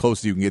Bond's as close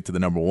as you can get to the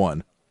number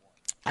one.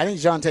 I think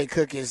Jonte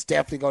Cook is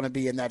definitely going to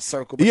be in that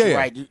circle. But you're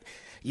right.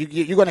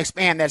 You're going to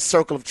expand that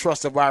circle of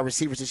trust of wide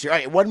receivers this year. All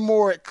right, one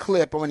more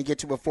clip I want to get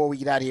to before we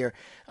get out of here.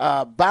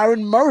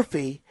 Byron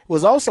Murphy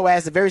was also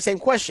asked the very same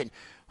question.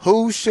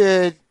 Who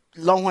should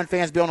Longhorn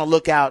fans be on the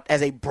lookout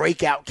as a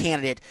breakout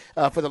candidate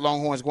for the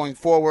Longhorns going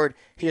forward?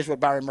 Here's what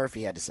Byron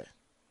Murphy had to say.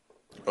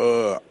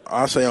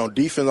 I say on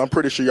defense, I'm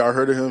pretty sure y'all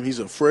heard of him. He's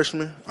a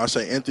freshman. I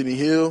say Anthony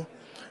Hill.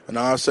 And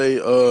I say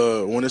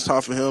when it's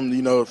time for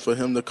him, for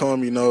him to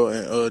come,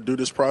 and do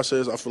this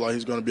process, I feel like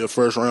he's going to be a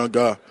first-round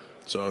guy.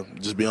 So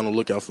just be on the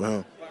lookout for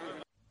him.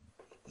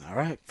 All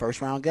right,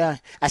 first-round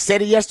guy. I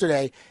said it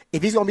yesterday.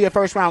 If he's going to be a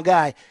first-round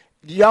guy,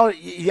 y'all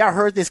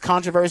heard this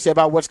controversy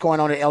about what's going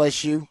on at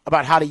LSU,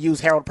 about how to use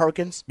Harold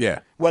Perkins? Yeah.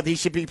 Whether he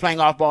should be playing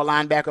off-ball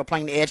linebacker or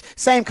playing the edge.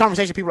 Same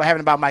conversation people are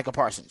having about Micah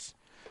Parsons.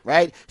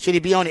 Right? Should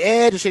he be on the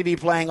edge or should he be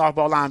playing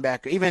off-ball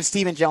linebacker? Even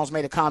Stephen Jones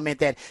made a comment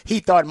that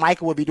he thought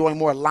Michael would be doing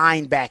more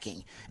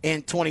linebacking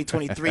in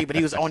 2023, but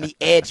he was on the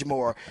edge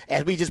more.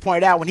 As we just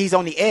pointed out, when he's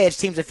on the edge,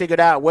 teams have figured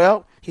out,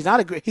 well, he's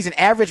an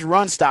average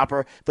run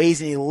stopper, but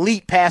he's an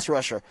elite pass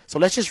rusher. So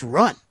let's just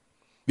run.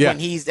 Yeah.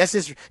 Let's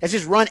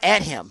just run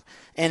at him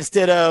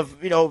instead of,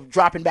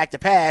 dropping back to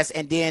pass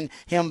and then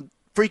him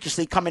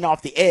freakishly coming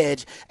off the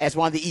edge as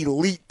one of the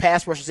elite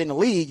pass rushers in the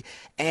league.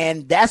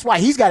 And that's why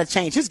he's got to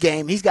change his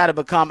game. He's got to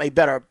become a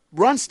better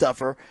run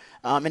stuffer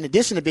in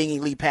addition to being an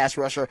elite pass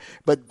rusher.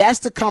 But that's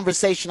the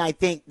conversation I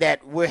think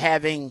that we're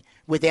having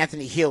with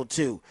Anthony Hill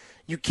too.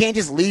 You can't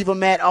just leave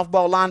him at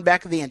off-ball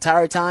linebacker the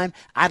entire time.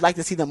 I'd like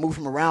to see them move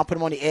him around, put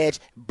him on the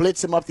edge,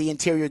 blitz him up the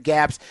interior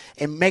gaps,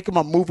 and make him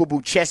a movable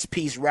chess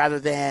piece rather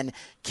than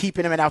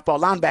keeping him at off-ball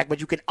linebacker.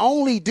 But you can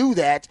only do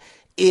that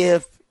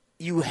if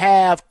you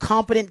have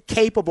competent,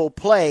 capable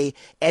play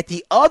at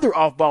the other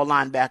off-ball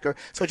linebacker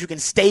so that you can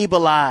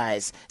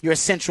stabilize your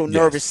central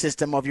nervous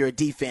system of your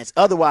defense.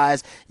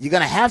 Otherwise, you're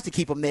going to have to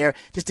keep them there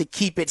just to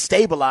keep it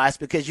stabilized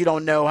because you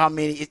don't know how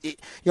many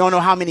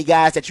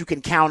guys that you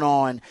can count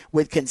on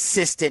with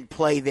consistent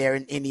play there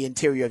in the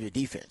interior of your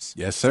defense.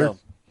 Yes, sir. So,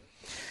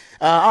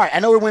 all right, I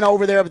know we went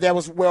over there, but that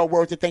was well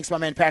worth it. Thanks to my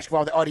man Patrick for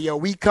all the audio.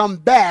 We come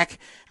back,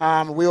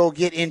 we'll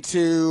get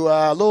into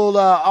a little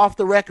off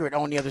the record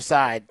on the other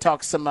side.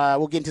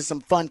 We'll get into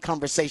some fun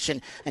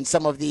conversation and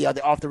some of the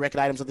off the record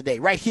items of the day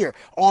right here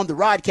on the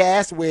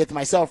Rodcast with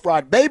myself,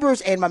 Rod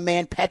Babers, and my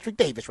man Patrick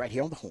Davis right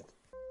here on the Horn.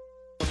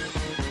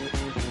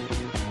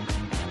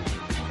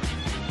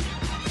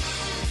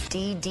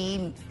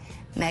 DD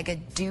Mega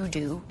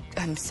Doo-doo.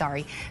 I'm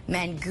sorry,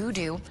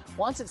 Mangudu.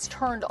 Once it's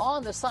turned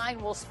on, the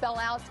sign will spell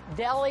out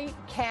Deli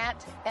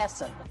Cat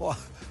Essen. Well,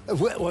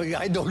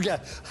 I don't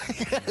get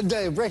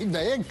break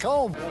my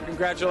income. Well,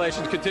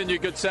 congratulations. Continue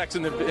good sex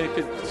in the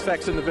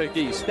Big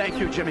East. Thank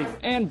you, Jimmy.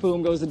 And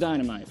boom goes the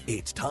dynamite.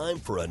 It's time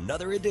for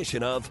another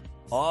edition of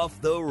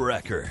Off the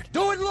Record.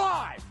 Do it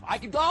live.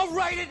 I'll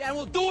write it and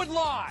we'll do it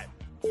live.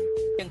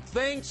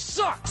 Thing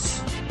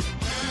sucks.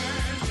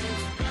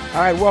 All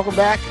right, welcome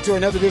back to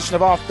another edition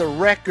of Off the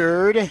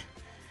Record.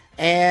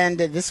 And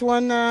this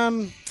one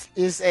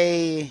is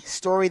a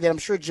story that I'm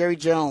sure Jerry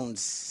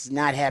Jones is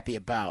not happy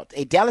about.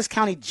 A Dallas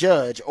County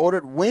judge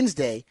ordered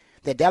Wednesday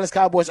that Dallas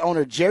Cowboys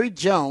owner Jerry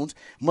Jones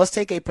must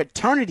take a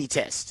paternity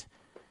test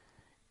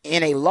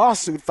in a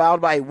lawsuit filed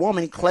by a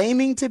woman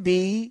claiming to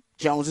be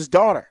Jones's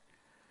daughter.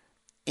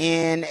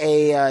 In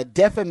a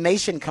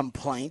defamation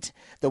complaint,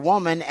 the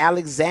woman,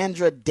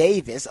 Alexandra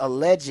Davis,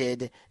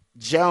 alleged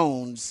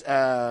Jones,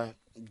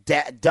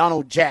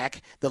 Donald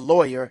Jack, the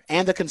lawyer,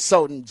 and the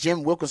consultant,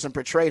 Jim Wilkerson,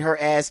 portrayed her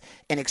as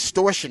an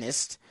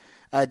extortionist.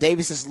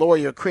 Davis's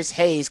lawyer, Chris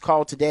Hayes,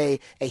 called today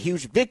a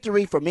huge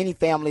victory for many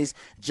families.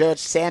 Judge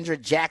Sandra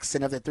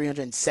Jackson of the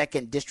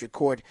 302nd District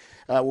Court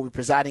will be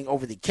presiding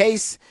over the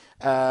case.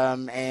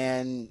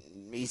 And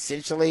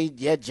essentially,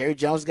 Jerry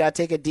Jones got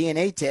to take a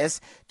DNA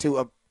test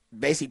to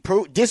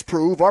basically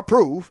disprove or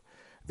prove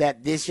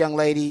that this young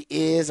lady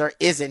is or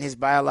isn't his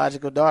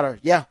biological daughter.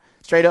 Yeah,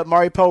 straight up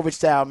Maury Povich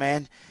style,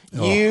 man.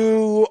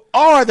 You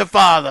are the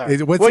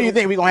father. What do you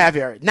think we're going to have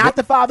here? Not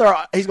the father, or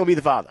he's going to be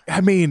the father?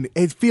 I mean,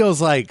 it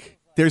feels like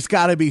there's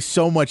got to be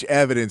so much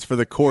evidence for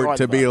the court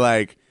to be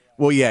like,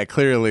 well, yeah,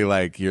 clearly,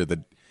 like, you're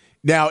the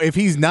 – now, if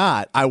he's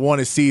not, I want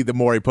to see the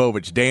Maury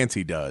Povich dance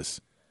he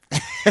does.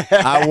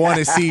 I want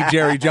to see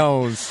Jerry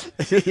Jones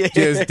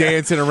just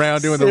dancing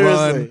around doing the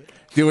run,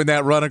 doing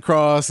that run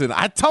across, and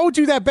I told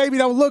you that baby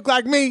don't look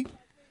like me.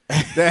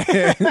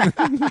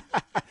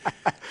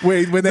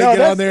 Wait, when they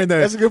get on there and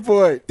that's a good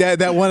point.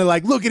 That one,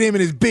 like, look at him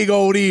and his big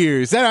old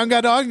ears. I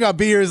got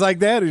beers like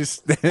that.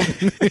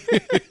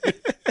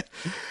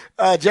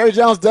 Jerry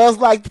Jones does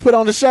like to put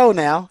on the show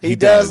now. He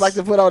does like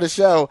to put on the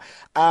show.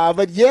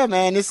 But yeah,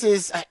 man, this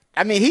is.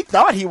 I mean, he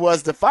thought he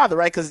was the father,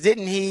 right? Because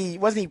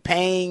wasn't he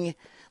paying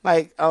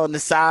like on the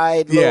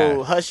side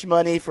little hush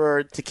money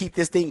to keep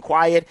this thing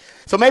quiet?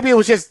 So maybe it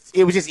was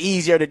just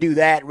easier to do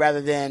that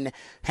rather than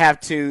have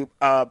to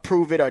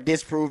prove it or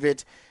disprove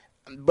it.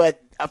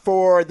 But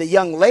for the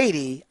young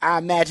lady, I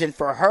imagine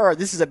for her,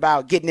 this is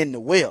about getting in the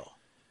will.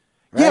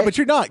 Right? Yeah, but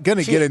you're not going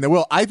to get in the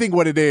will. I think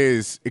what it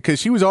is, because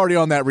she was already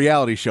on that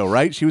reality show,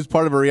 right? She was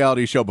part of a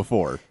reality show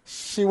before.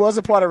 She was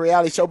a part of a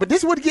reality show. But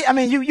this would get, I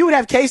mean, you would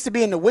have case to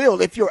be in the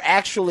will if you're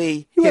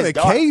actually you his have a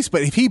daughter. Case,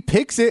 but if he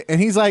picks it and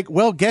he's like,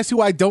 well, guess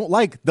who I don't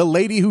like? The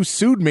lady who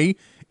sued me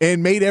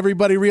and made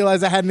everybody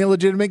realize I had an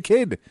illegitimate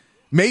kid.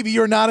 Maybe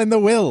you're not in the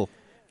will.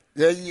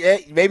 Yeah,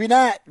 maybe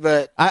not,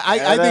 but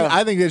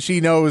I think that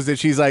she knows that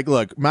she's like,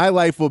 look, my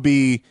life will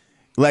be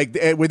like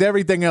with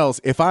everything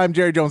else. If I'm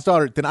Jerry Jones'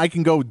 daughter, then I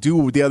can go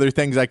do the other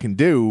things I can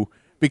do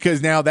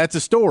because now that's a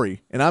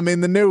story and I'm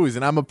in the news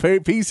and I'm a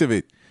piece of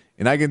it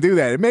and I can do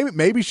that. And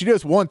maybe she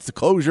just wants the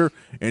closure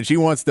and she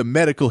wants the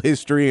medical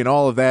history and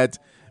all of that.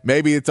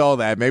 Maybe it's all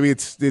that. Maybe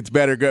it's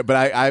better good.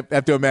 But I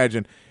have to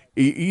imagine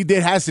it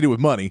has to do with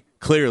money.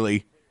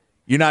 Clearly.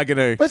 You're not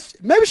gonna. But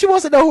maybe she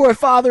wants to know who her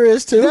father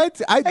is too.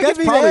 That's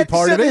probably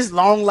part of it. His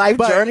long life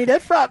journey.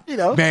 That's probably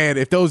Man,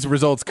 if those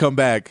results come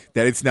back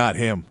that it's not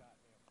him,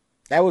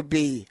 that would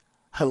be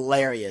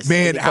hilarious.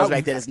 Man, if it comes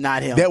back that it's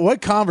not him.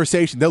 What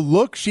conversation? The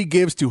look she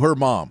gives to her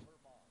mom.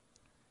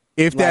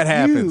 If that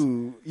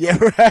happens,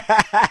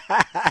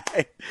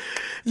 right.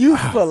 You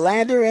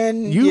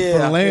philandering.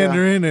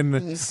 Philandering, and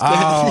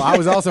I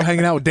was also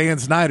hanging out with Dan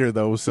Snyder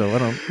though, so I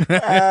don't.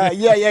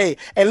 Yeah.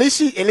 At least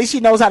she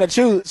knows how to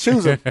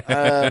choose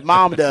them.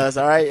 Mom does.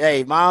 All right.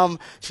 Hey, mom,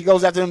 she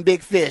goes after them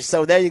big fish.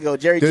 So there you go.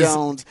 Jerry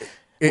Jones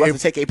will have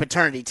to take a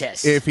paternity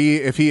test. If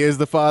he is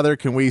the father,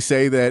 can we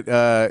say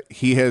that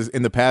he has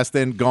in the past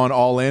then gone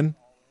all in?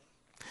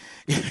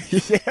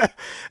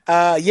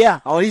 Yeah.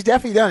 Oh, he's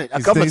definitely done it a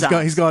couple of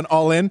times. He's gone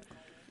all in.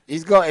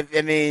 He's going.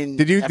 I mean,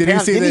 did you see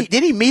that?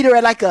 Did he meet her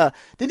at like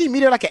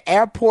an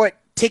airport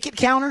ticket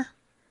counter?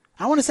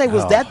 I want to say,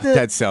 was that the?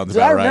 That sounds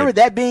about right. I remember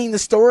that being the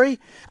story.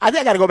 I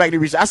think I got to go back to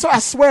research. I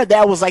swear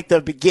that was like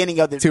the beginning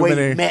of the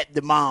way he met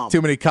the mom.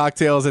 Too many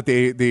cocktails at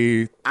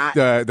the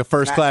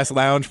first class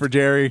lounge for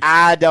Jerry.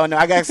 I don't know.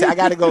 I got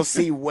to go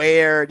see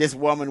where this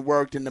woman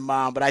worked in the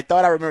mom. But I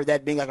thought I remember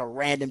that being like a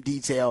random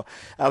detail.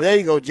 There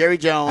you go, Jerry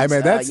Jones.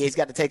 He's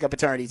got to take a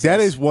paternity test. That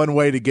is one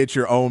way to get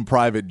your own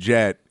private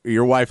jet.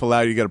 Your wife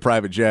allowed you to get a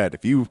private jet.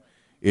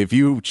 If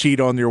you cheat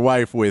on your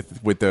wife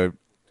with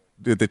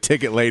the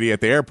ticket lady at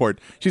the airport,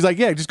 she's like,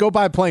 yeah, just go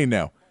buy a plane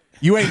now.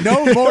 You ain't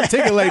no more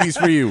ticket ladies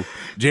for you,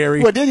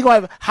 Jerry. Well, then you're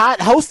going to have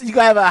hot host. You're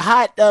going to have a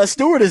hot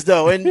stewardess,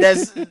 though, and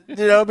that's, you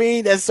know what I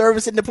mean, that's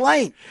servicing the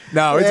plane.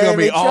 No, it's going to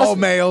be all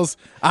males.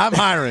 I'm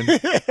hiring.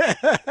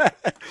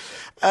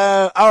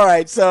 All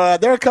right, so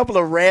there are a couple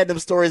of random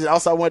stories that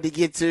also I wanted to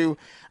get to.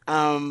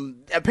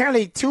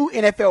 Apparently, 2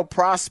 NFL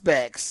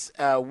prospects,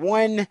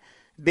 one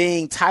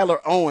being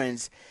Tyler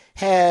Owens,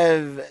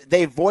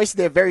 they voiced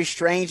their very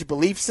strange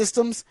belief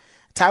systems.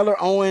 Tyler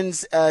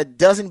Owens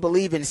doesn't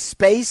believe in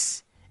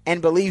space and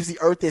believes the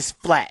earth is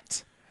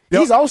flat. Yep.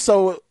 He's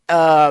also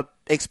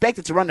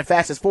expected to run the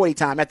fastest 40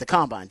 time at the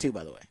combine, too,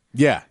 by the way.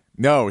 Yeah.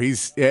 No,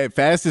 he's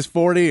fastest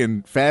 40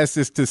 and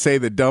fastest to say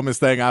the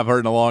dumbest thing I've heard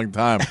in a long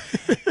time.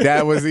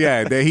 That was,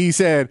 that he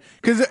said,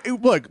 because,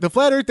 look, the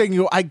flat earth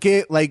thing, I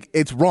get, like,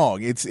 it's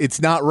wrong.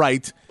 It's not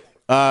right.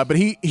 But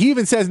he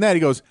even says in that, he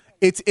goes,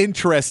 it's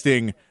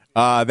interesting,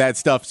 that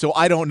stuff. So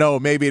I don't know.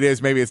 Maybe it is,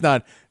 maybe it's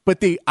not.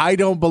 But I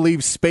don't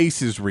believe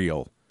space is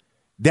real.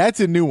 That's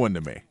a new one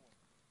to me.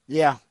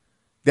 Yeah.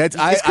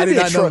 I did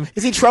not know.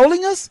 Is he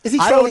trolling us?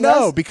 I don't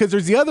know, because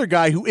there's the other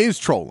guy who is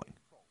trolling.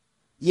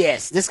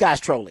 Yes, this guy's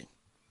trolling.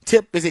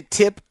 Is it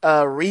Tip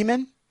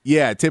Riemann?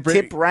 Yeah, Tip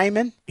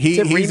Ryman.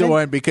 He's the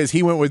one, because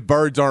he went with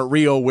birds aren't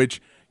real,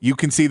 which you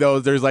can see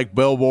those. There's like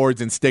billboards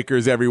and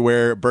stickers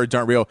everywhere. Birds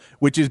aren't real,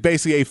 which is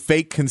basically a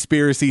fake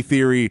conspiracy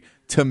theory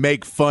to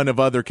make fun of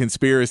other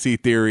conspiracy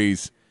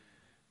theories.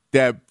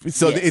 It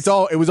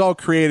was all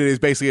created as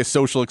basically a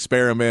social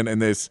experiment,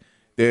 and this,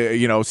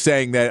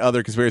 saying that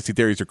other conspiracy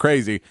theories are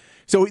crazy.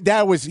 So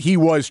he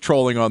was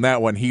trolling on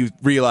that one. He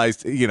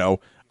realized, I'm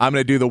going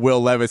to do the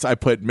Will Levis. I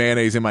put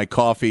mayonnaise in my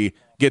coffee,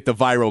 get the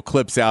viral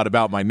clips out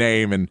about my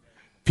name, and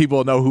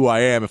people know who I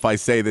am if I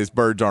say this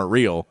birds aren't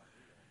real.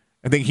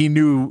 I think he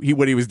knew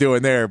what he was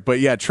doing there. But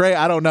yeah, Trey,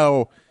 I don't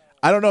know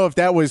if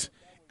that was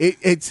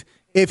it's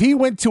if he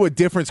went to a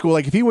different school,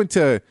 like if he went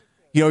to,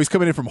 he's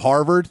coming in from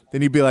Harvard,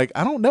 then you'd be like,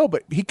 I don't know,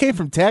 but he came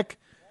from tech.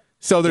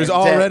 So there's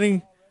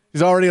already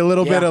a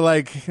little bit of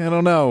like, I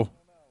don't know.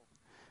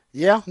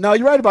 Yeah, no,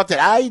 you're right about that.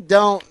 I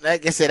don't,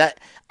 like I said,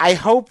 I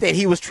hope that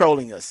he was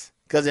trolling us,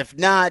 because if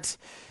not,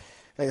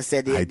 like I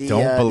said, I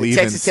don't believe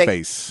in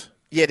space.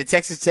 Yeah, the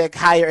Texas Tech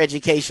higher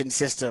education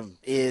system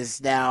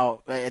is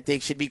now, I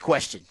think, should be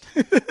questioned.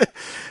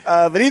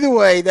 But either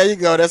way, there you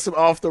go. That's some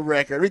off the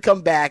record. When we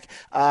come back,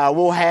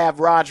 we'll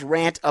have Rod's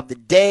rant of the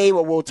day,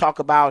 where we'll talk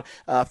about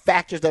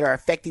factors that are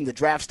affecting the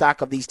draft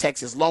stock of these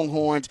Texas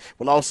Longhorns.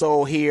 We'll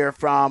also hear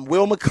from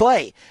Will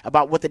McClay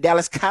about what the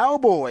Dallas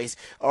Cowboys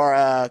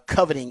are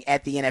coveting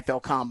at the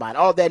NFL Combine.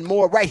 All that and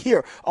more right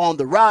here on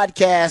the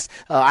Rodcast.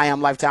 I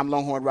am lifetime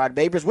Longhorn Rod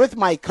Babers with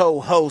my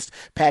co-host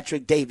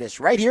Patrick Davis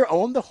right here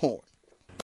on the Horn.